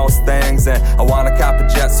do most things. And I wanna cop a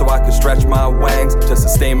jet so I can stretch my wings. To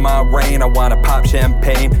sustain my reign, I wanna pop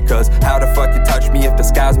champagne, cause how the fuck you touch me if the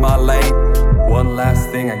sky's my lane? One last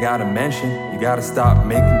thing I gotta mention, you gotta stop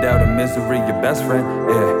making doubt and misery your best friend.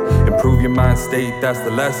 Yeah, improve your mind state, that's the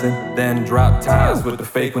lesson. Then drop ties with the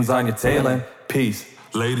fake ones on your tail end. Peace.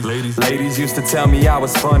 Ladies used to tell me I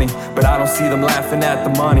was funny, but I don't see them laughing at the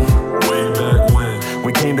money. Way back when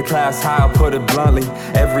we came to class high, I'll put it bluntly.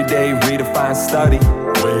 Every day redefine study.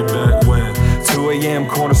 Way back when 2 a.m.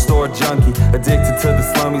 corner store junkie, addicted to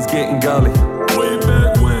the slummies, getting gully. Way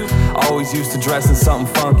back when always used to dress in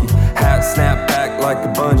something funky, hat snapped back like a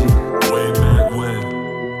bungee. Way back when.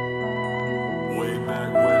 Way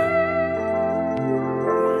back when.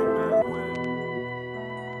 Way back when.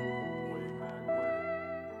 Way back when.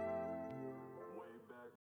 Way back.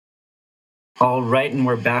 All right, and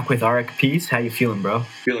we're back with Arik Peace. How you feeling, bro?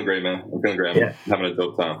 Feeling great, man. I'm feeling great. Yeah. I'm having a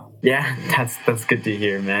dope time. Yeah, that's good to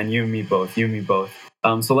hear, man. You and me both.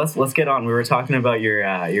 So let's get on. We were talking about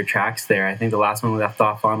your tracks there. I think the last one we left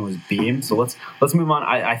off on was Beam. So let's move on.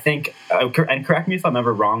 I think, and correct me if I'm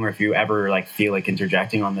ever wrong or if you ever like feel like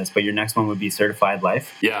interjecting on this, but your next one would be Certified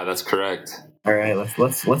Life. Yeah, that's correct. All right,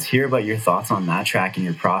 let's hear about your thoughts on that track and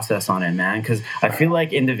your process on it, man. Because I feel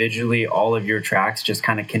like individually, all of your tracks just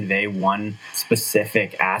kind of convey one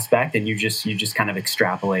specific aspect, and you just kind of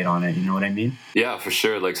extrapolate on it. You know what I mean? Yeah, for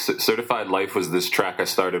sure. Like Certified Life was this track I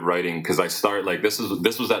started writing because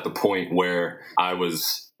this was at the point where I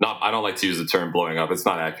was. I don't like to use the term blowing up. It's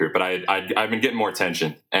not accurate, but I've been getting more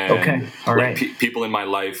attention. And okay, all right. People in my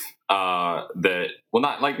life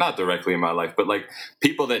not directly in my life, but like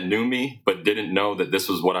people that knew me but didn't know that this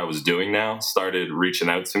was what I was doing now started reaching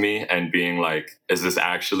out to me and being like, is this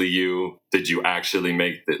actually you? Did you actually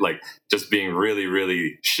make it? Like just being really,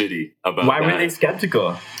 really shitty about Why that. were they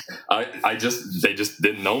skeptical? They just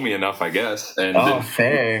didn't know me enough, I guess. And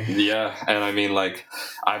fair. Yeah. And I mean, like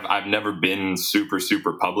I've never been super,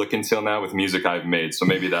 super public until now with music I've made. So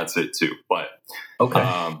maybe that's it too. But okay.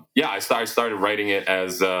 I started writing it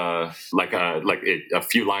as a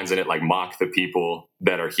few lines in it like mock the people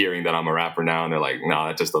that are hearing that I'm a rapper now, and they're like, no,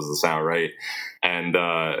 that just doesn't sound right. And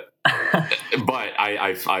but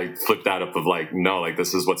I flipped that up of like, no, like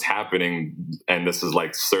this is what's happening, and this is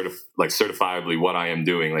like certifiably what I am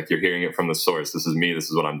doing. Like you're hearing it from the source. This is me. This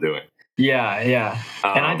is what I'm doing. Yeah.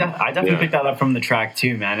 And I definitely picked that up from the track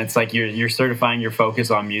too, man. It's like you're certifying your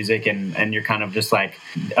focus on music, and you're kind of just like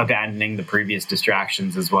abandoning the previous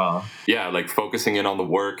distractions as well. Yeah, like focusing in on the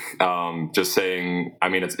work, just saying, I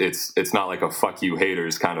mean, it's not like a fuck you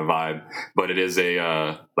haters kind of vibe, but it is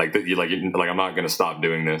a like I'm not going to stop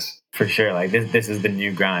doing this. For sure. Like this is the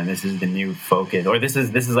new grind. This is the new focus, or this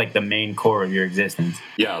is like the main core of your existence.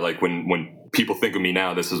 Yeah. Like when people think of me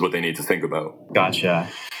now, this is what they need to think about. Gotcha.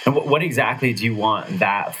 And what exactly do you want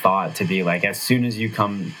that thought to be like? As soon as you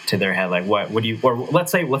come to their head, like what do you, or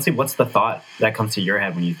let's say, what's the thought that comes to your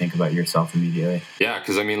head when you think about yourself immediately? Yeah.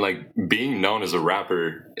 Cause I mean, like being known as a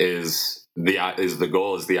rapper is the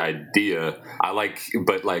goal, is the idea.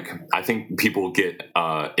 But I think people get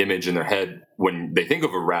image in their head when they think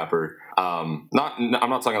of a rapper. I'm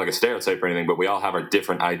not talking like a stereotype or anything, but we all have our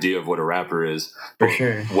different idea of what a rapper is. For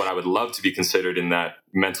sure. What I would love to be considered in that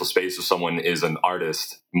mental space of someone is an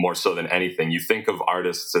artist, more so than anything. You think of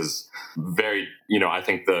artists as very, I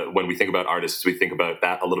think when we think about artists, we think about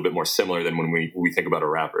that a little bit more similar than when we think about a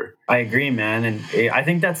rapper. I agree, man. And I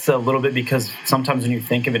think that's a little bit because sometimes when you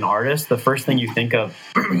think of an artist, the first thing you think of,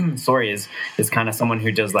 is kind of someone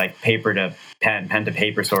who does like paper to pen to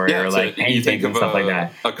paper story, or like painting and stuff like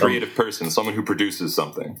that. A creative person, someone who produces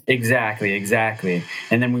something. Exactly.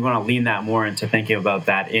 And then we want to lean that more into thinking about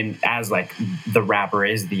that as like the rapper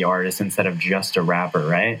is the artist instead of just a rapper,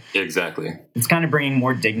 right? Exactly. It's kind of bringing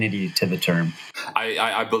more dignity to the term.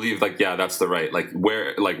 I believe that's the right,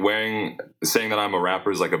 saying that I'm a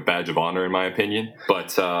rapper is like a badge of honor in my opinion,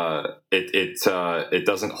 but it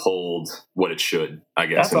doesn't hold what it should, I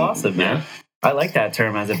guess. That's awesome, man. I like that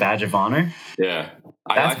term as a badge of honor. Yeah.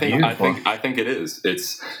 I think it is.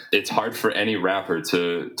 It's hard for any rapper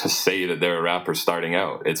to say that they're a rapper starting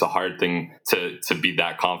out. It's a hard thing to be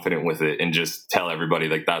that confident with it and just tell everybody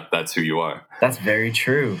like that's who you are. That's very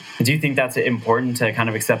true. Do you think that's important to kind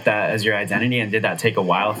of accept that as your identity? And did that take a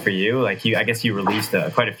while for you? Like I guess you released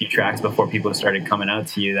quite a few tracks before people started coming out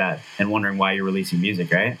to you and wondering why you're releasing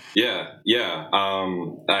music, right? Yeah.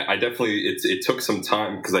 I definitely, it took some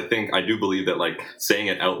time because I do believe that like saying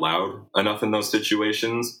it out loud enough in those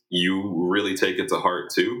situations, you really take it to heart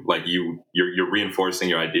too. Like you're reinforcing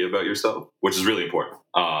your idea about yourself, which is really important.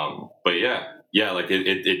 But yeah, like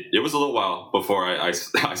it was a little while before I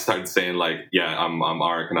started saying like, yeah, I'm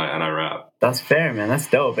Arik and I rap. That's fair, man. That's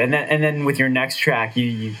dope. And then with your next track,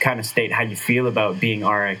 you kind of state how you feel about being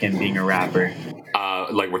Arik and being a rapper.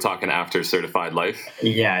 Like we're talking after Certified Life.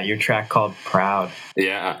 Yeah, your track called Proud.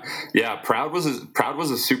 Yeah. Proud was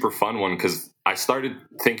a super fun one because I started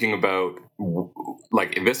thinking about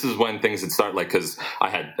like this is when things had started, like because I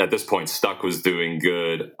had at this point Stuck was doing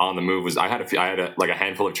good, On the Move was I had a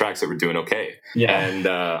handful of tracks that were doing okay. Yeah. And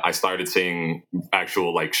I started seeing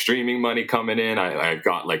actual like streaming money coming in. I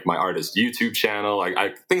got like my artist YouTube channel.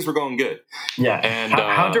 Things were going good. Yeah. And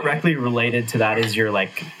how directly related to that is your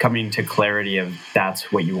like coming to clarity of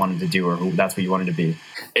that's what you wanted to do or that's what you wanted to be?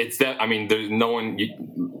 It's that, I mean, there's no one,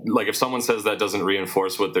 like if someone says that doesn't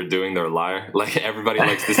reinforce what they're doing, they're a liar. Like everybody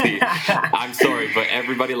likes to see, I'm sorry, but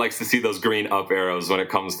everybody likes to see those green up arrows when it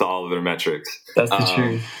comes to all of their metrics. That's the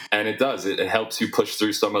truth. And it does, it helps you push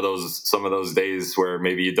through some of those days where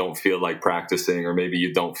maybe you don't feel like practicing or maybe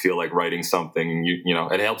you don't feel like writing something,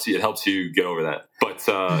 it helps you get over that. But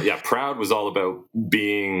Proud was all about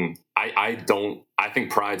being, I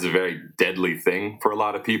think pride's a very deadly thing for a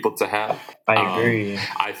lot of people to have. I agree.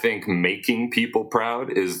 I think making people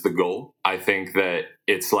proud is the goal. I think that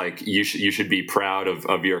it's like you should be proud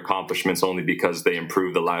of your accomplishments only because they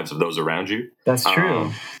improve the lives of those around you. That's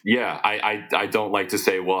true. I don't like to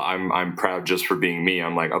say, well, I'm proud just for being me.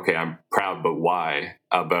 I'm like, okay, I'm proud, but why?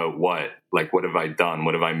 About what? Like, what have I done?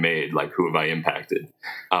 What have I made? Like, who have I impacted?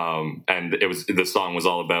 And the song was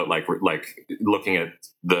all about like looking at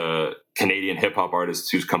the Canadian hip hop artists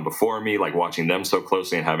who's come before me, like watching them so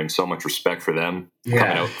closely and having so much respect for them coming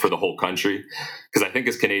out for the whole country. Because I think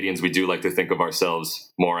as Canadians, we do like to think of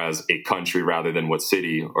ourselves more as a country rather than what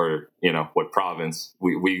city or, what province.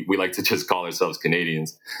 We like to just call ourselves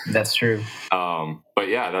Canadians. That's true. But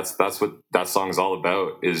yeah, that's what that song is all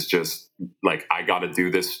about, is just like, I got to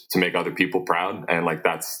do this to make other people proud. And like,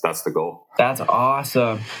 that's the goal. That's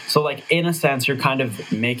awesome. So like, in a sense, you're kind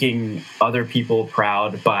of making other people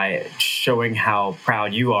proud by showing how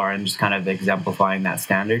proud you are and just kind of exemplifying that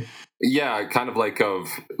standard. Yeah, kind of like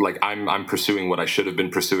I'm pursuing what I should have been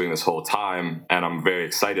pursuing this whole time, and I'm very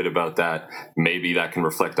excited about that. Maybe that can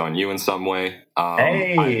reflect on you in some way.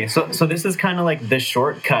 So this is kind of like the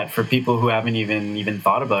shortcut for people who haven't even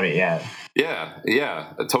thought about it yet.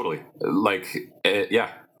 Yeah, totally.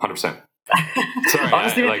 100%. Sorry,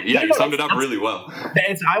 Honestly, you summed it up really well.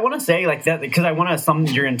 I want to say like that because I want to sum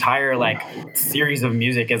your entire like series of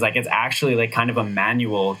music as like it's actually like kind of a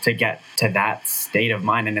manual to get to that state of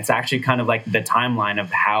mind, and it's actually kind of like the timeline of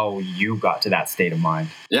how you got to that state of mind.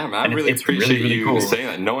 Yeah, man, I really appreciate really you cool. saying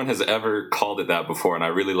that. No one has ever called it that before, and I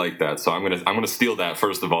really like that. So I'm gonna steal that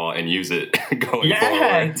first of all and use it going forward.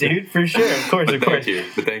 Yeah, dude, for sure, of course. Thank you.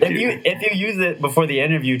 If you use it before the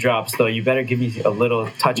interview drops, though, you better give me a little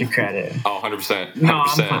touch of credit. Oh, 100%. 100%. No,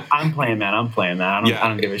 I'm playing, man. I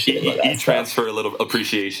don't give a shit about that. Transfer a little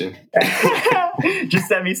appreciation. Just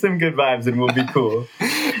send me some good vibes and we'll be cool.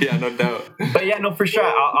 Yeah, no doubt. But yeah, no, for sure.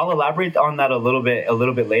 I'll elaborate on that a little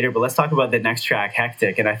bit later. But let's talk about the next track,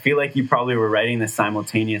 Hectic. And I feel like you probably were writing this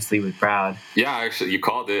simultaneously with Proud. Yeah, actually, you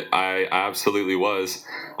called it. I absolutely was.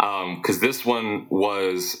 Because this one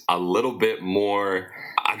was a little bit more...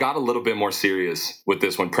 I got a little bit more serious with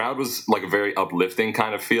this one. Proud was like a very uplifting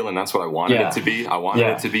kind of feel, and that's what I wanted it to be. I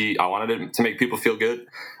wanted it to make people feel good.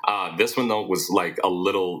 This one though was like a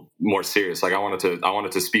little more serious. Like I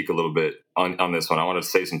wanted to speak a little bit on this one. I wanted to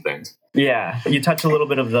say some things. Yeah, you touch a little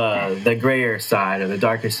bit of the grayer side or the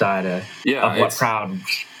darker side of what Proud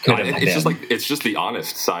could have been. It's just the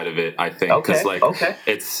honest side of it, I think. Because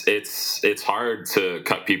it's hard to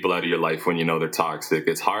cut people out of your life when you know they're toxic.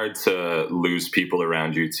 It's hard to lose people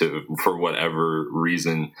around you for whatever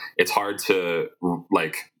reason. It's hard to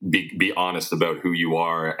like be honest about who you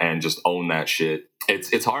are and just own that shit.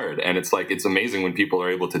 It's hard, and it's amazing when people are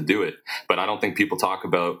able to do it. But I don't think people talk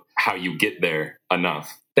about how you get there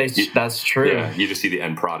enough. That's true. Yeah, you just see the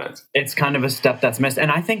end product. It's kind of a step that's missed, and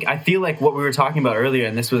I feel like what we were talking about earlier,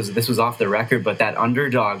 and this was off the record, but that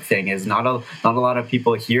underdog thing is not a lot of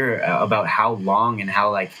people hear about how long and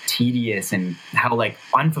how like tedious and how like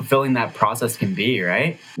unfulfilling that process can be,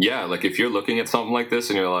 right? Yeah, like if you're looking at something like this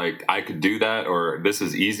and you're like, I could do that, or this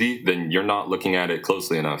is easy, then you're not looking at it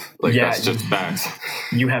closely enough. Like that's just facts.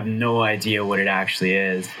 You have no idea what it actually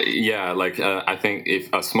is. Yeah, like I think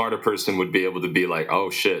if a smarter person would be able to be like, oh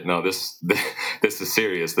shit, no, this is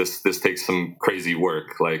serious. This takes some crazy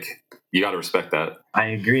work. Like you got to respect that. I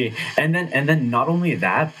agree. And then not only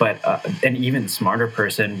that, but an even smarter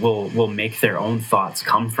person will make their own thoughts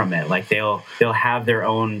come from it. Like they'll have their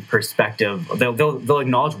own perspective. They'll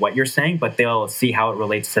acknowledge what you're saying, but they'll see how it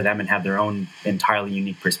relates to them and have their own entirely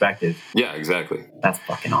unique perspective. Yeah, exactly. That's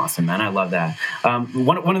fucking awesome, man. I love that.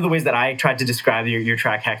 One of the ways that I tried to describe your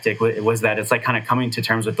track Hectic was that it's like kind of coming to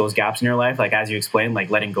terms with those gaps in your life, like as you explained, like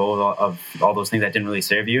letting go of all those things that didn't really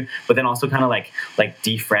serve you, but then also kind of like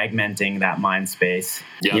defragmenting that mind space.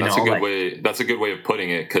 Yeah, that's a good way. That's a good way of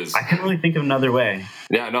putting it, because I can't really think of another way.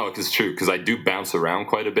 Yeah, no, it's true, because I do bounce around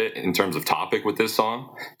quite a bit in terms of topic with this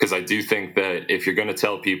song, because I do think that if you're going to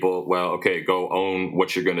tell people, well, okay, go own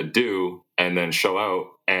what you're going to do and then show out,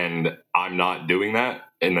 and I'm not doing that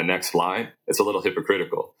in the next line, it's a little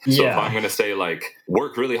hypocritical. So if I'm going to say like,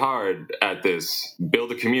 work really hard at this,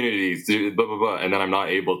 build a community, blah, blah, blah, and then I'm not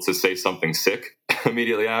able to say something sick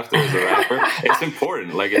immediately after as a rapper, it's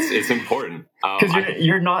important. Like it's important. Because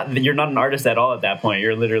you're not an artist at all at that point.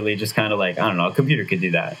 You're literally just kind of like, I don't know, a computer could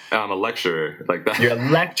do that. I'm a lecturer like that. You're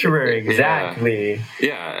a lecturer, exactly.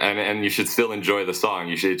 Yeah, and you should still enjoy the song.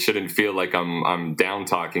 It shouldn't feel like I'm down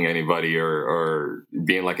talking anybody or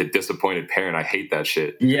being like a disappointed parent. I hate that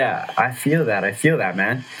shit. Yeah, I feel that,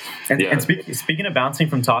 man. And speaking of bouncing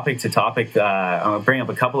from topic to topic, I'll bring up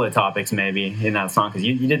a couple of topics maybe in that song, because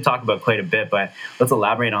you did talk about quite a bit, but let's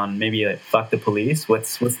elaborate on maybe like fuck the police.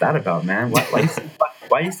 What's that about, man? Why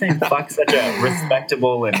are you saying fuck such a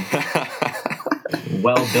respectable and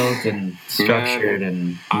well built and structured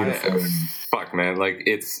and beautiful? Fuck, man, like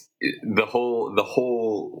it's the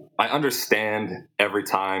whole I understand every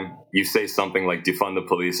time you say something like defund the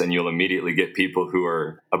police and you'll immediately get people who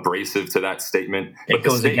are abrasive to that statement. It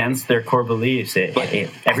goes against their core beliefs.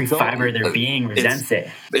 Every fiber of their being resents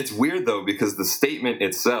it. It's weird though, because the statement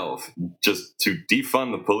itself, just to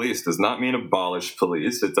defund the police, does not mean abolish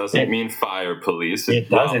police. It doesn't mean fire police. It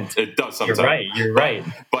doesn't. Well, it does sometimes. You're right.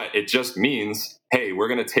 But it just means, hey, we're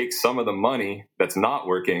going to take some of the money that's not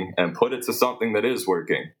working and put it to something that is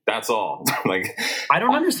working. That's all. Like, I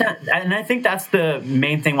don't understand. And I think that's the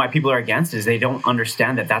main thing why people are against it, is they don't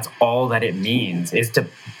understand that that's all that it means, is to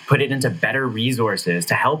put it into better resources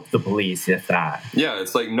to help the police, if that. Yeah,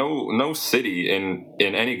 it's like no city in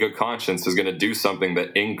any good conscience is going to do something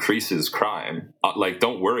that increases crime. Like,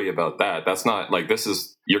 don't worry about that. That's not like, this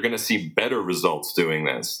is, you're going to see better results doing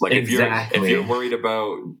this. Like, exactly. if you're worried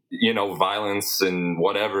about, violence bullets and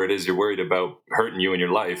whatever it is you're worried about hurting you in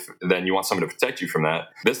your life, then you want someone to protect you from that.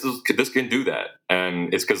 This can do that.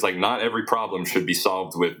 And it's because like not every problem should be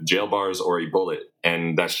solved with jail bars or a bullet.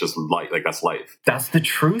 And that's just that's life. That's the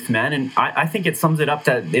truth, man. And I think it sums it up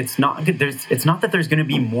that it's not that there's going to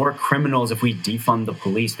be more criminals if we defund the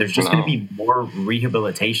police. There's just going to be more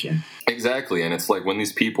rehabilitation. Exactly. And it's like when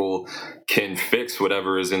these people can fix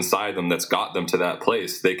whatever is inside them that's got them to that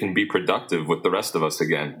place, they can be productive with the rest of us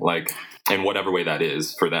again, like in whatever way that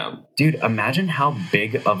is for them. Dude, imagine how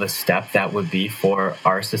big of a step that would be for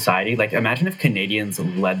our society. Like, imagine if Canadians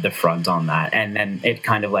led the front on that, and then it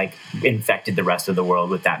kind of like infected the rest of the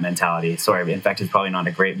world with that mentality. Sorry, infected is probably not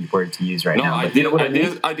a great word to use right now.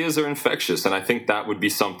 But ideas are infectious, and I think that would be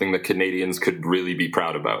something that Canadians could really be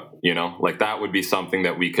proud about. You know, like that would be something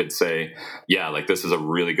that we could say, yeah, like this is a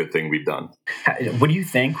really good thing we've done. What do you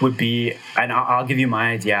think would be, and I'll give you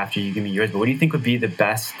my idea after you give me yours, but what do you think would be the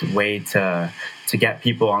best way to get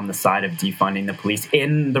people on the side of defunding the police,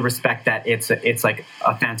 in the respect that it's like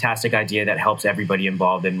a fantastic idea that helps everybody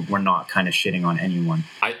involved and we're not kind of shitting on anyone?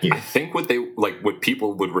 I think what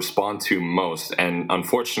people would respond to most, and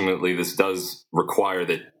unfortunately this does require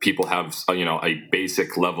that people have a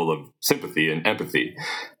basic level of sympathy and empathy,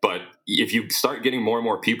 but if you start getting more and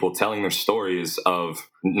more people telling their stories of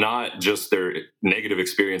not just their negative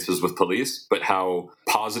experiences with police, but how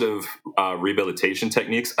positive rehabilitation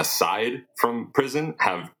techniques aside from prison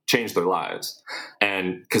have changed their lives.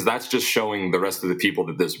 And because that's just showing the rest of the people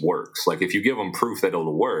that this works. Like if you give them proof that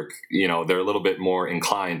it'll work, they're a little bit more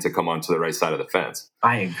inclined to come onto the right side of the fence.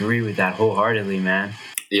 I agree with that wholeheartedly, man.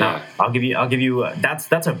 Yeah, no, I'll give you.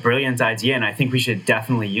 That's a brilliant idea, and I think we should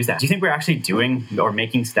definitely use that. Do you think we're actually doing or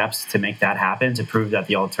making steps to make that happen, to prove that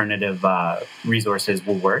the alternative resources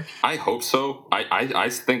will work? I hope so. I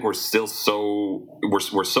think we're still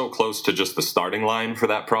we're so close to just the starting line for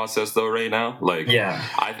that process, though. Right now, yeah,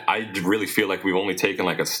 I really feel like we've only taken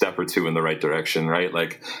like a step or two in the right direction. Right,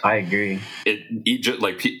 like I agree.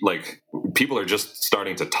 People are just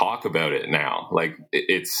starting to talk about it now. Like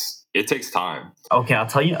it takes time. Okay, I'll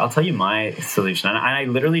tell you my solution. And I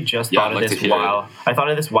literally just thought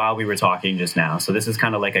of this while we were talking just now. So this is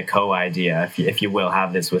kind of like a co-idea, if you will,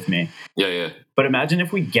 have this with me. Yeah. But imagine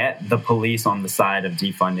if we get the police on the side of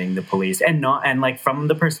defunding the police, and like from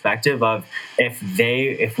the perspective of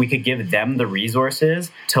if we could give them the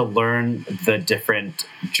resources to learn the different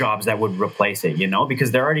jobs that would replace it,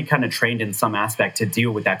 because they're already kind of trained in some aspect to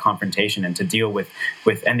deal with that confrontation and to deal with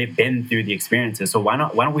and they've been through the experiences. So why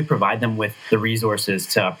don't we provide them with the resources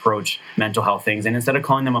to approach mental health things, and instead of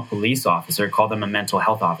calling them a police officer, call them a mental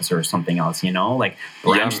health officer or something else, like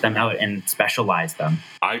branch them out and specialize them.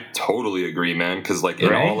 I totally agree, man. Because like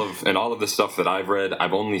in all of the stuff that I've read,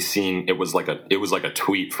 I've only seen it was like a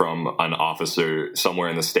tweet from an officer somewhere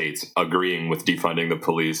in the States agreeing with defunding the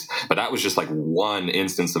police, but that was just like one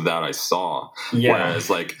instance of that I saw. Yeah. Whereas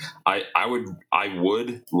like I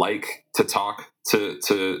would like to talk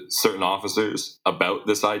to certain officers about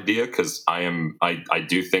this idea, because I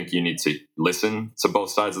do think you need to listen to both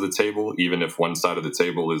sides of the table, even if one side of the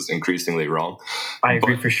table is increasingly wrong. I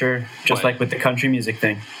agree for sure. Just like with the country music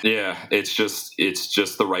thing. Yeah, it's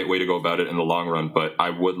just the right way to go about it in the long run. But I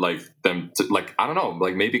would like them to, like, I don't know,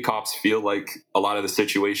 like maybe cops feel like a lot of the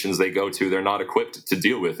situations they go to, they're not equipped to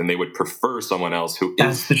deal with, and they would prefer someone else who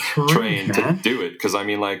is trained to do it. Because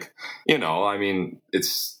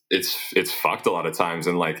it's fucked a lot of times,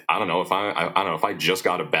 and like I don't know if I just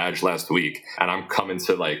got a badge last week and I'm coming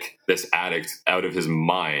to like this addict out of his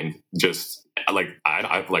mind, just like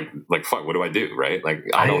I like fuck, what do I do, right? Like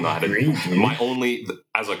I don't know how to. Dude.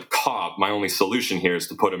 As a cop, my only solution here is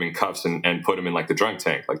to put him in cuffs and put him in like the drunk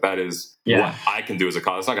tank. Like that is what I can do as a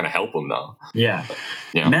cop. It's not going to help him though. Yeah,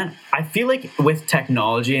 man. I feel like with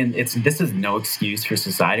technology, and this is no excuse for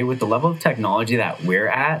society, with the level of technology that we're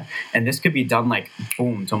at, and this could be done like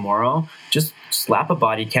boom tomorrow. Just slap a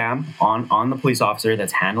body cam on the police officer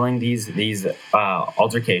that's handling these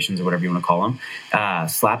altercations or whatever you want to call them.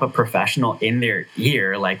 Slap a professional in their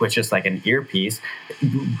ear, like with just like an earpiece,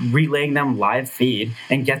 relaying them live feed,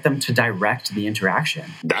 and get them to direct the interaction.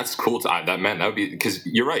 That's cool. That would be, because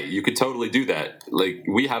you're right. You could totally do that. Like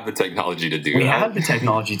we have the technology to do that. We have the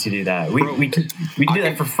technology to do that. We can do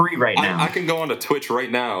that for free right now. I can go onto Twitch right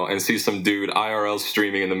now and see some dude IRL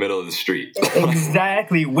streaming in the middle of the street.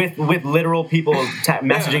 Exactly, with literal people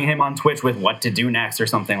messaging him on Twitch with what to do next or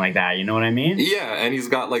something like that. You know what I mean? Yeah, and he's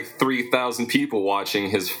got like 3,000 people watching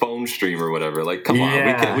his phone stream or whatever. Like, come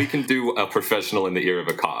on, we can do a professional in the ear of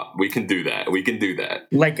a cop. We can do that.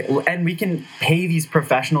 And we can pay these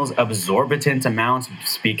professionals exorbitant amounts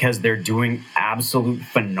because they're doing absolute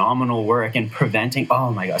phenomenal work and preventing.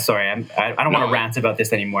 Oh my god, sorry, I don't want to rant about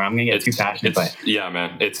this anymore. I'm gonna get too passionate. But yeah,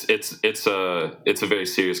 man, it's a very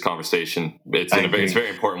serious conversation. It's very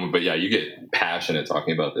important one. But yeah, you get passionate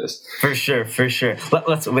talking about this. For sure.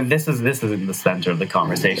 Let's. This isn't the center of the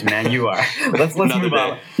conversation, man. You are. Let's move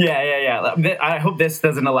on. Yeah. I hope this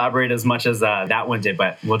doesn't elaborate as much as that one did,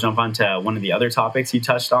 but we'll jump on to one of the other topics you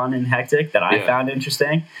touched on in Hectic that I found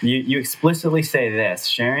interesting. You explicitly say this: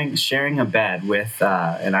 sharing a bed with,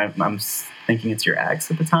 and I'm thinking it's your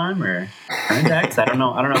ex at the time or current ex. I don't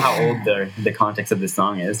know how old the context of this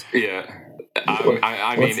song is. Yeah.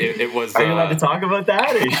 I mean, it was. Are you allowed to talk about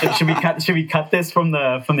that, or should we cut this from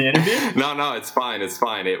the interview? No, it's fine.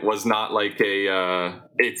 It was not like a.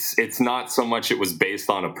 It's not so much. It was based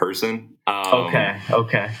on a person.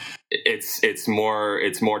 Okay. It's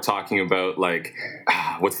more talking about like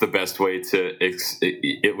what's the best way to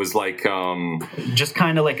it was like just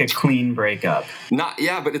kind of like a clean breakup. But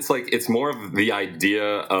it's more of the idea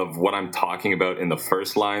of what I'm talking about in the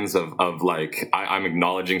first lines of like I'm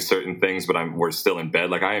acknowledging certain things, but we're still in bed.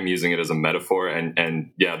 Like I am using it as a metaphor,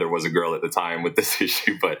 and yeah, there was a girl at the time with this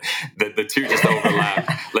issue, but the two just overlapped.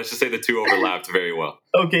 Let's just say the two overlapped very well.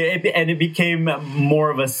 Okay, and it became more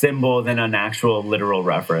of a symbol than an actual literal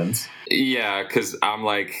reference. Yeah, because I'm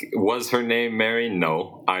like, was her name Mary?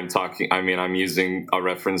 No, I'm using a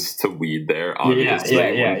reference to weed there, obviously.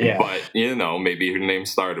 Yeah. But, maybe her name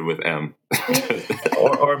started with M.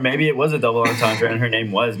 or maybe it was a double entendre and her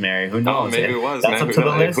name was Mary. Who knows? Oh, maybe it was. That's up to the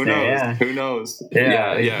listener. Who knows? Who knows?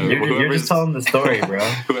 Yeah. You're just telling the story, bro.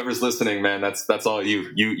 Whoever's listening, man, that's all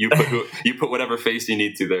you. You put whatever face you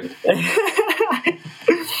need to there.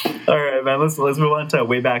 All right, man. Let's move on to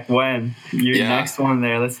Way Back When. Your next one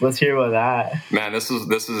there. Let's hear about that. Man, this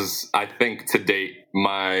is I think to date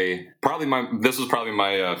this was probably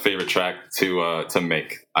my favorite track to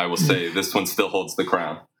make. I will say this one still holds the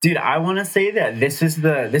crown. Dude, I want to say that this is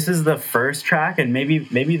the first track and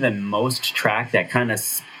maybe the most track that kind of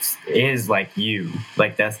is like you.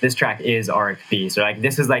 Like this track is Arik Peace. Or like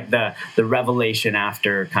this is like the revelation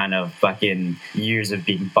after kind of fucking years of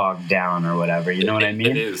being bogged down or whatever. You know what I mean?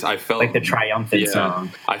 It is. I felt like the triumphant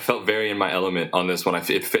song. I felt very in my element on this one.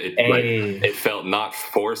 It felt not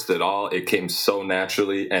forced at all. It came so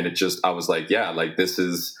naturally, and I was like, yeah, like this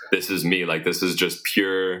is me. Like this is just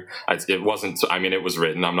pure. It wasn't. I mean, it was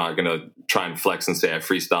written. I'm not gonna try and flex and say I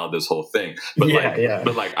freestyled this whole thing. But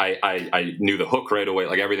I knew the hook right away.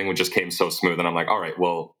 Like everything just came so smooth, and I'm like, all right,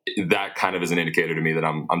 well, that kind of is an indicator to me that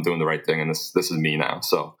I'm doing the right thing, and this is me now.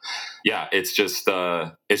 So yeah, it's just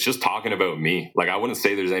talking about me. Like I wouldn't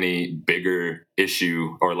say there's any bigger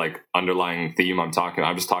issue or like underlying theme I'm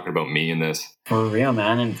just talking about me in this. For real,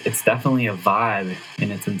 man. And it's definitely a vibe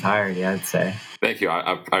in its entirety, I'd say. Thank you.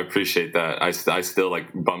 I appreciate that. I still like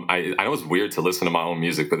bump. I know it's weird to listen to my own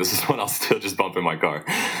music, but this is one I'll still just bump in my car.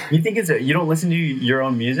 You think you don't listen to your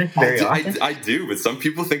own music very often? I do, but some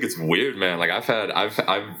people think it's weird, man. Like I had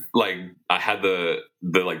the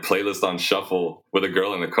like playlist on shuffle with a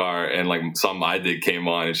girl in the car, and like something I did came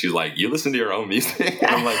on, and she's like, "You listen to your own music?"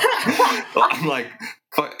 And I'm like.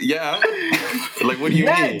 Fuck, yeah. Like, what do you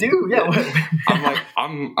mean? Dude, yeah. I'm like,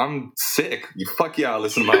 I'm sick. Fuck yeah, I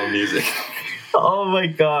listen to my own music. Oh my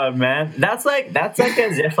god, man. That's like as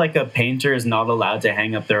if like a painter is not allowed to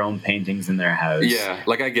hang up their own paintings in their house. Yeah,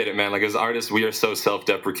 like I get it, man. Like as artists, we are so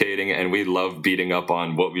self-deprecating and we love beating up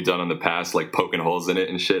on what we've done in the past, like poking holes in it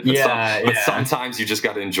and shit. But sometimes you just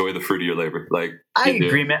got to enjoy the fruit of your labor. Like I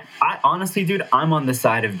agree, man. I honestly, dude, I'm on the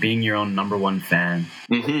side of being your own number one fan.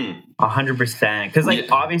 100%. Because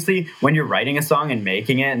obviously when you're writing a song and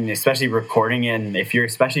making it, and especially recording it, and if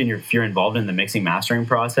you're involved in the mixing mastering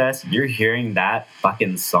process, you're hearing that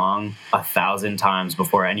fucking song 1,000 times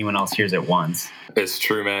before anyone else hears it once. It's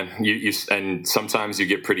true, man. You and sometimes you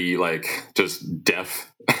get pretty like just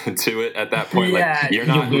deaf to it at that point. Yeah, like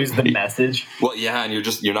you lose the message. Well, yeah, and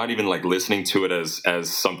you're not even like listening to it as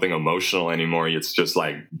something emotional anymore. It's just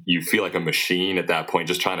like you feel like a machine at that point,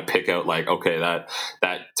 just trying to pick out like, okay, that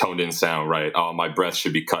tone didn't sound right. Oh, my breath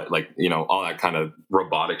should be cut. Like, all that kind of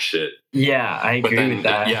robotic shit. Yeah, I agree with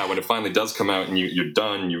that. Yeah, when it finally does come out and you're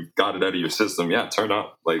done, you've got it out of your system. Yeah, turn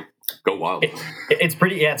up, like go wild. It's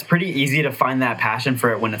pretty easy to find that passion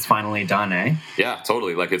for it when it's finally done, eh? Yeah,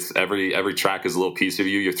 totally. Like it's every track is a little piece of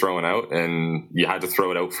you you're throwing out, and you had to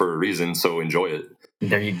throw it out for a reason. So enjoy it.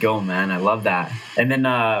 There you go, man. I love that. And then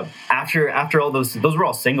after all those were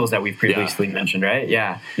all singles that we've previously mentioned, right?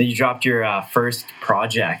 Yeah. Then you dropped your first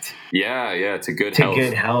project. Yeah, To Good Health. To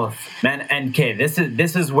Good Health, man. And okay, this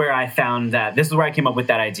is where I found that. This is where I came up with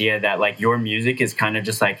that idea that like your music is kind of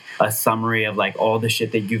just like a summary of like all the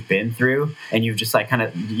shit that you've been through, and you've just like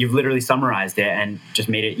you've literally summarized it and just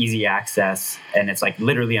made it easy access, and it's like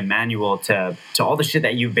literally a manual to all the shit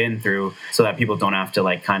that you've been through, so that people don't have to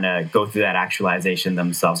like kind of go through that actualization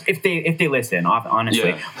themselves if they listen.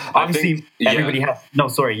 Honestly, obviously everybody has. No,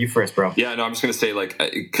 sorry, you first, bro. Yeah, no, I'm just gonna say like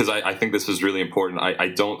because I think this is really important. I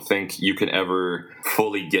don't think you can ever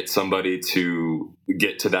fully get somebody to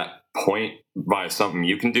get to that point by something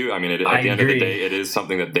you can do. I mean, at the end of the day, it is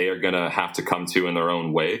something that they are going to have to come to in their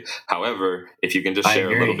own way. However, if you can just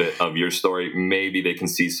share a little bit of your story, maybe they can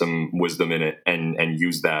see some wisdom in it and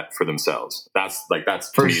use that for themselves. That's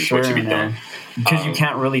for to me sure, is what should be done. Because you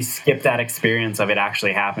can't really skip that experience of it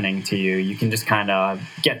actually happening to you. You can just kind of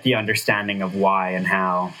get the understanding of why and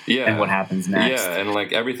how and what happens next. Yeah, and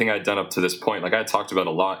like everything I'd done up to this point, like I talked about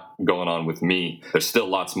a lot going on with me. There's still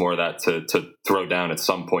lots more of that to throw down at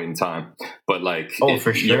some point in time. But like,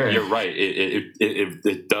 for sure, you're right.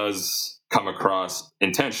 It does come across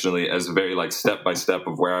intentionally as a very like step by step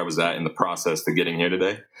of where I was at in the process to getting here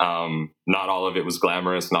today. Not all of it was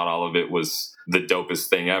glamorous. Not all of it was the dopest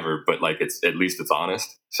thing ever. But like, at least it's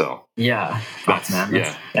honest. So yeah,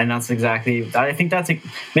 and that's exactly. I think that's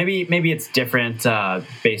maybe it's different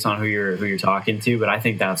based on who you're talking to, but I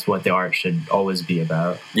think that's what the art should always be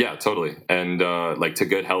about. Yeah, totally. And like To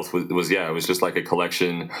Good Health was it was just like a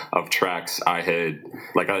collection of tracks I had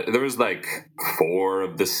like there was like 4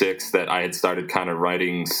 of the 6 that I had started kind of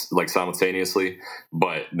writing like simultaneously,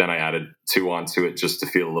 but then I added 2 onto it just to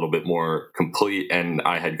feel a little bit more complete. And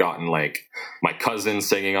I had gotten like my cousin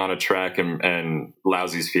singing on a track and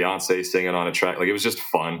Lousy's fiance singing on a track. Like it was just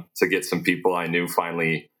fun to get some people I knew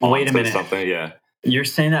finally. Wait a minute. Something. Yeah. You're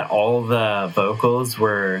saying that all the vocals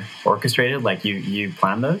were orchestrated? Like you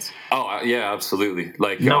planned those? Oh yeah, absolutely.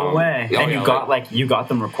 Like no way. And you got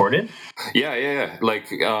them recorded? Yeah. Like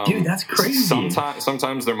dude, that's crazy.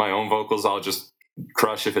 Sometimes they're my own vocals. I'll just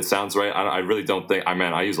crush if it sounds right. I really don't think.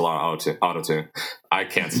 I use a lot of auto-tune. I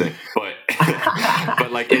can't sing, but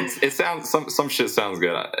but like it sounds some shit sounds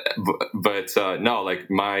good. But no,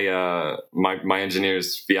 like my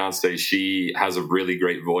engineer's fiance, she has a really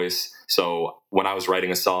great voice. So when I was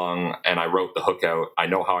writing a song and I wrote the hook out, I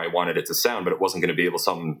know how I wanted it to sound, but it wasn't going to be able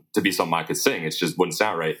to be something I could sing. It just wouldn't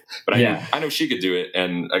sound right. But I know she could do it.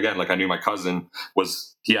 And again, like I knew my cousin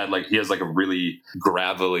he has like a really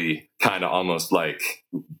gravelly kind of almost like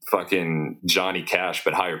fucking Johnny Cash,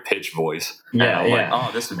 but higher pitch voice. Yeah. Like,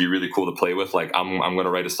 oh, this would be really cool to play with. Like I'm going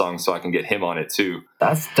to write a song so I can get him on it too.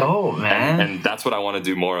 That's dope, man. And that's what I want to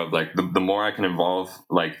do more of. Like the more I can involve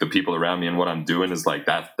like the people around me and what I'm doing is like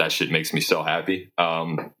that shit makes me so happy.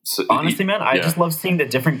 So, honestly, man, I just love seeing the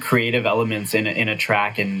different creative elements in a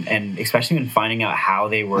track and especially when finding out how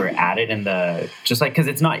they were added in just like, cause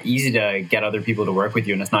it's not easy to get other people to work with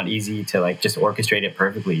you and it's not easy to like just orchestrate it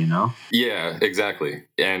perfectly, you know? Yeah, exactly.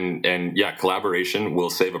 And yeah, collaboration will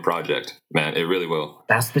save a project, man. It really will.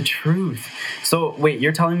 That's the truth. So wait,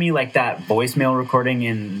 you're telling me like that voicemail recording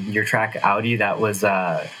in your track Audi, was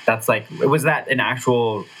that an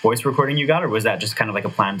actual voice recording you got, or was that just kind of like a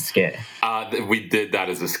planned skit? We did that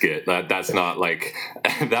as a skit. That's not like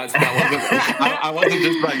that wasn't. I wasn't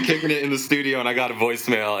just like kicking it in the studio and I got a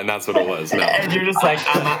voicemail and that's what it was. No, and you're just like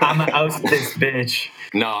I'm out this bitch.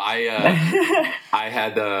 No, I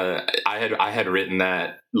had written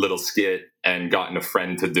that little skit and gotten a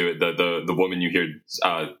friend to do it. The woman you hear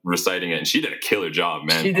reciting it, and she did a killer job,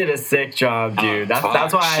 man. She did a sick job, dude. That's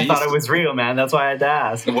why I thought it was real, man. That's why I had to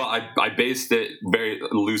ask. Well, I based it very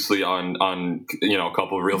loosely on a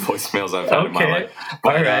couple of real voicemails I've had in my life.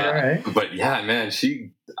 But, all right. But yeah, man,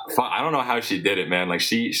 I don't know how she did it, man. Like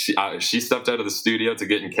she stepped out of the studio to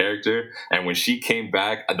get in character, and when she came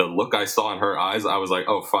back, the look I saw in her eyes, I was like,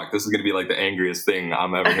 "Oh fuck, this is gonna be like the angriest thing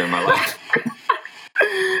I'm ever heard in my life."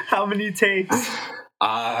 How many takes?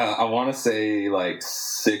 I want to say like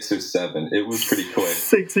 6 or 7. It was pretty quick.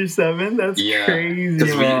 6 or 7? That's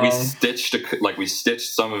crazy, man. Because we stitched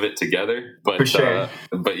some of it together, but for sure.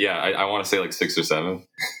 But yeah, I want to say like 6 or 7.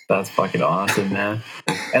 That's fucking awesome, man.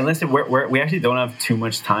 And listen, we actually don't have too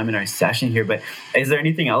much time in our session here, but is there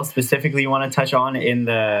anything else specifically you want to touch on in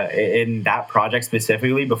that project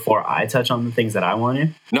specifically before I touch on the things that I want to?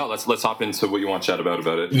 No, let's hop into what you want to chat about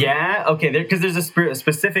it. Yeah, okay. Because there's a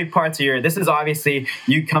specific part to this is obviously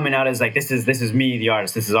you coming out as like this is me, the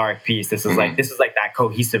artist. This is Arik Peace. This is like that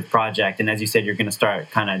cohesive project. And as you said, you're going to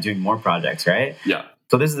start kind of doing more projects, right? Yeah.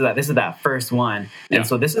 So this is that first one. And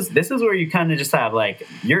so this is where you kind of just have like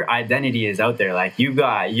your identity is out there. Like you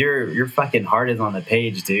got your fucking heart is on the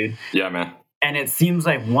page, dude. Yeah, man. And it seems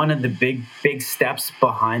like one of the big steps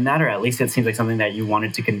behind that, or at least it seems like something that you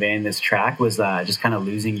wanted to convey in this track, was just kind of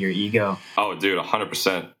losing your ego. Oh, dude,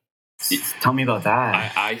 100%. Tell me about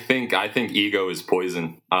that. I think ego is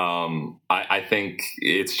poison. I think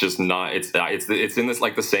it's just not. It's in this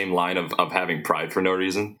like the same line of having pride for no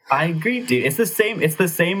reason. I agree, dude. It's the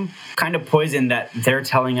same kind of poison that they're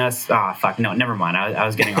telling us. Fuck, no, never mind. I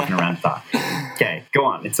was getting off on a random thought. Okay, go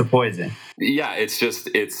on. It's a poison. Yeah,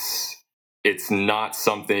 it's not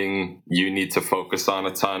something you need to focus on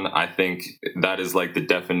a ton. I think that is like the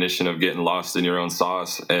definition of getting lost in your own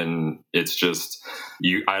sauce. And it's just,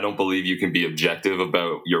 I don't believe you can be objective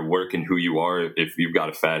about your work and who you are if you've got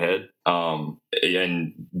a fat head.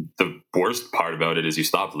 And the worst part about it is you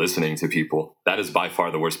stop listening to people. That is by far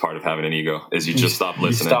the worst part of having an ego, is you just stop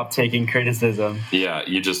listening. You stop taking criticism. Yeah,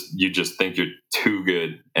 you just think you're too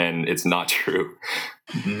good, and it's not true.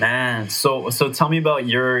 Man, so tell me about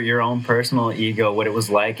your own personal ego, what it was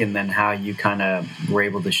like, and then how you kind of were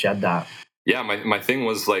able to shed that. Yeah, my thing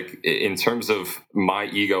was like, in terms of my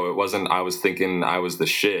ego, it wasn't I was thinking I was the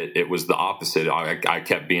shit. It was the opposite. I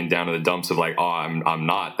kept being down in the dumps of like, oh, I'm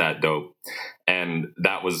not that dope. And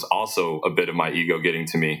that was also a bit of my ego getting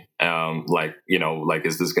to me. Like,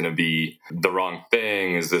 is this going to be the wrong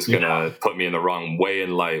thing? Is this going to put me in the wrong way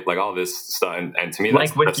in life? Like all this stuff. And to me,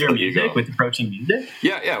 that's with your music, ego. With approaching music?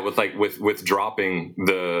 Yeah. With dropping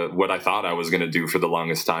what I thought I was going to do for the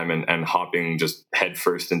longest time and hopping just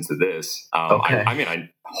headfirst into this. I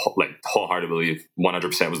wholeheartedly believe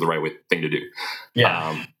 100% was the right thing to do.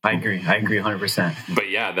 Yeah, I agree 100%. But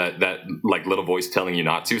yeah, that like little voice telling you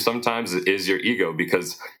not to sometimes is your ego,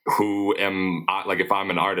 because who am I? Like if I'm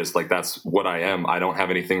an artist, like that's what I am. I don't have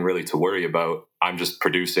anything really to worry about. I'm just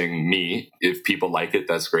producing me. If people like it,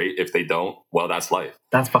 that's great. If they don't, well, that's life.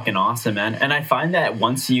 That's fucking awesome, man. And I find that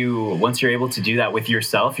once you're able to do that with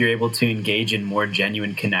yourself, you're able to engage in more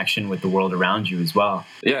genuine connection with the world around you as well.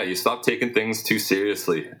 Yeah, you stop taking things too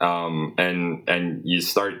seriously, and you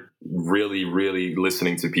start really, really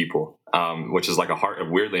listening to people, which is like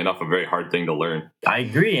weirdly enough, a very hard thing to learn. I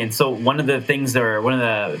agree. And so one of the things, or one of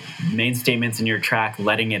the main statements in your track,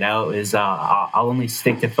 Letting It Out, is I'll only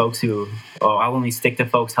stick to folks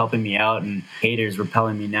helping me out, and haters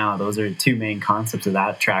repelling me now. Those are two main concepts of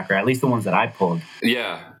that track, or at least the ones that I pulled.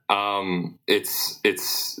 Yeah.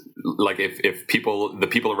 It's like if the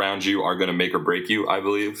people around you are going to make or break you, I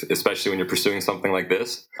believe, especially when you're pursuing something like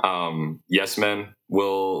this. Yes men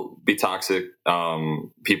will be toxic.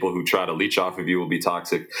 People who try to leech off of you will be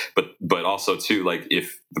toxic, but also too, like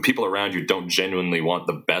if the people around you don't genuinely want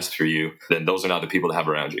the best for you, then those are not the people to have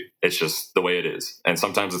around you. It's just the way it is. And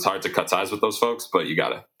sometimes it's hard to cut ties with those folks, but you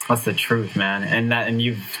gotta. That's the truth, man. And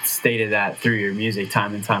you've stated that through your music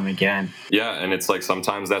time and time again. Yeah. And it's like,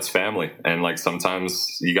 sometimes that's family, and like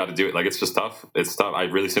sometimes you got to do it. Like it's just tough. It's tough. I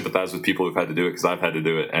really sympathize with people who've had to do it, because I've had to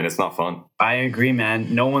do it, and it's not fun. I agree,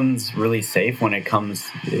 man. No one's really safe when it comes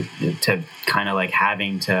to kind of like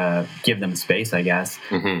having to give them space, I guess.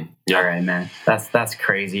 Mm-hmm. Yeah. All right, man. That's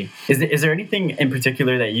crazy. Is there anything in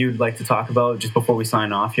particular that you'd like to talk about just before we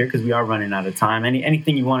sign off here? Because we are running out of time.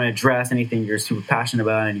 Anything you want to address, anything you're super passionate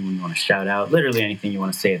about, anyone you want to shout out, literally anything you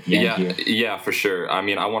want to say at the end here. Yeah, for sure. I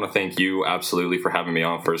mean, I want to thank you absolutely for having me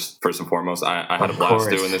on first and foremost. I had a blast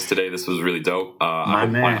doing this today. This was really dope.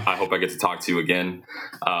 I hope I get to talk to you again.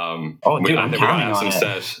 I'm counting on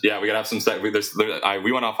it. Yeah, we gotta have some set. We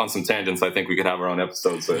went off on some tangents. I think we could have our own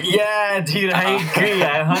episode. So. Yeah, dude, I agree.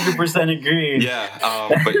 I 100% agree. Yeah,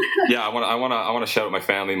 but yeah, I want to shout out my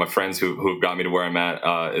family, my friends who got me to where I'm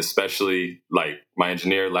at, especially like my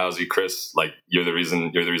engineer, Lousy Chris. Like you're the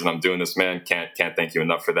reason I'm doing this, man. Can't thank you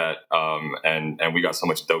enough for that. And we got so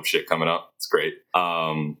much dope shit coming up. It's great.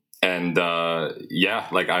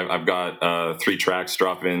 Like I've got 3 tracks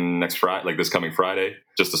dropping next Friday, like this coming Friday.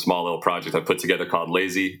 Just a small little project I put together called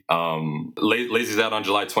Lazy. Lazy's out on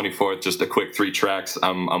July 24th. Just a quick 3 tracks.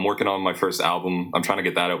 I'm working on my first album. I'm trying to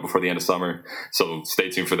get that out before the end of summer. So stay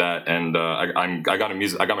tuned for that. And I got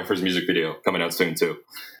my first music video coming out soon too.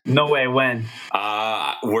 No way. When?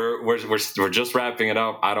 We're just wrapping it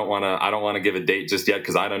up. I don't want to give a date just yet,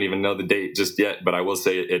 because I don't even know the date just yet. But I will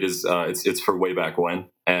say it is. It's for way back when.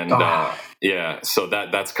 And yeah, so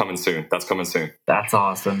that's coming soon. That's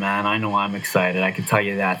awesome, man. I know I'm excited. I can tell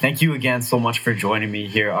you that. Thank you again so much for joining me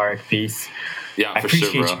here, Arik Peace. Yeah, I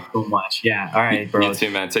appreciate you so much. Yeah. All right, bro. You too,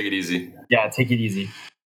 man. Take it easy. Yeah, take it easy.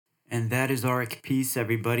 And that is Arik Peace,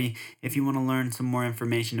 everybody. If you want to learn some more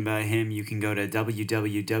information about him, you can go to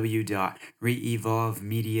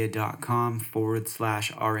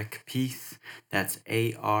www.reevolvemedia.com/Arik Peace. That's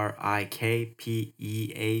ARIKPEACE.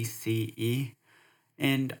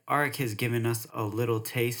 And Arik has given us a little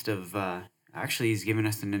taste of, actually he's given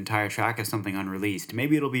us an entire track of something unreleased.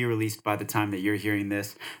 Maybe it'll be released by the time that you're hearing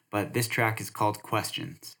this, but this track is called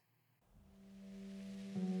Questions.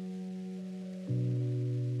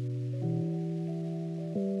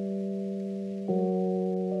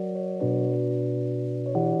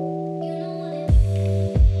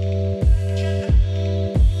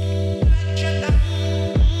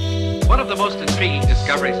 One of the most intriguing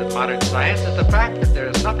discoveries of modern science is the fact that there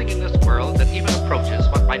is nothing in this world that even approaches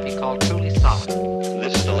what might be called truly solid.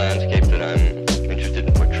 This is the landscape that I'm interested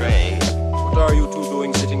in portraying. What are you two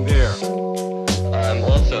doing sitting there? I'm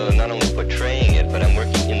also not only portraying it, but I'm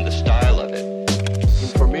working in the style of it.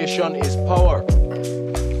 Information is power.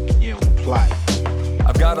 You apply.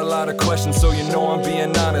 I've got a lot of questions, so you know I'm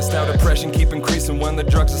being honest. How depression keep increasing when the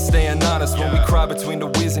drugs are staying honest. When we cry between the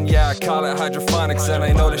wheezing, yeah, I call it hydrophonics. And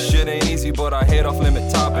I know this shit ain't easy, but I hit off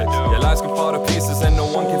limit topics. Your lives can fall to pieces and no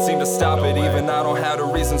one can seem to stop it. Even I don't have the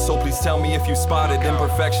reason, so please tell me if you spot it.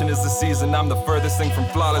 Imperfection is the season, I'm the furthest thing from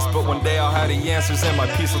flawless. But one day I'll have the answers and my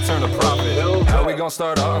peace will turn to profit. How we gon'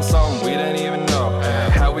 start out on something we didn't even know?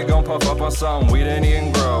 How we gon' puff up on something we didn't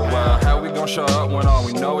even grow? How we gon' show up when all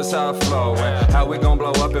we know is how it flow? How we gon'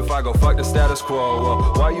 blow up if I go fuck the status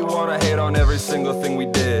quo? Why you wanna hate on every single thing we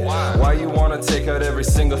did? Why you wanna take out every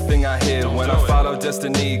single thing I hid? When I follow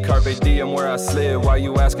destiny, carpe diem where I slid. Why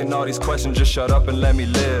you asking all these questions? Just shut up and let me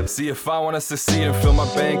live. See, if I wanna succeed and fill my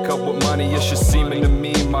bank up with money, it should seem to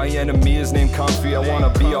me my enemy is named Comfy. I wanna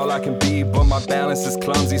be all I can be, but my balance is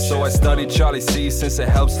clumsy. So I studied Charlie C since it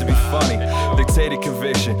helps to be funny. Dictated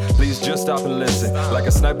conviction, please just stop and listen. Like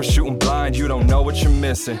a sniper shooting blind, you don't know what you're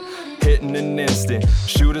missing. Hitting an instant,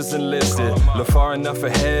 shooters enlisted. Look far enough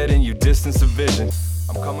ahead and you distance the vision.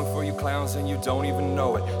 I'm coming for you clowns and you don't even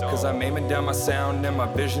know it. Cause I'm aiming down my sound and my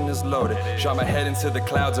vision is loaded. Shot my head into the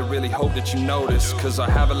clouds, I really hope that you notice. Cause I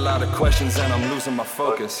have a lot of questions and I'm losing my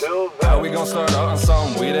focus. How we gon' start out on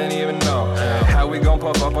something we didn't even know? How we gon'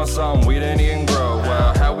 puff up on something we didn't even grow?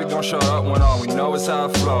 How we gon' show up when all we know is how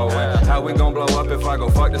it flow? How we gon' blow up if I go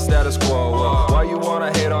fuck the status quo? Why you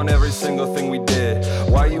wanna hate on every single thing we did?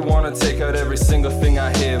 Why you wanna take out every single thing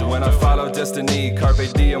I hid? When I follow destiny,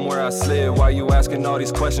 carpe diem where I slid. Why you asking all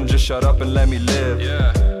these questions? Just shut up and let me live.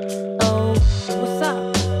 Oh, what's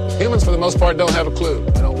up? Humans, for the most part, don't have a clue.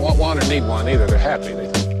 They don't want one or need one either. They're happy, they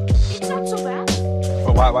think. It's not so bad.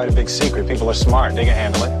 But why the big secret? People are smart. They can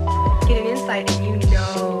handle it. Get an insight and you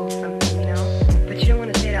know something, you know? But you don't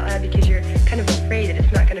want to say it out loud because you're kind of afraid that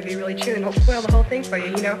it's not going to be really true and it'll spoil the whole thing for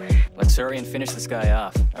you, you know? Let's hurry and finish this guy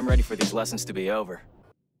off. I'm ready for these lessons to be over.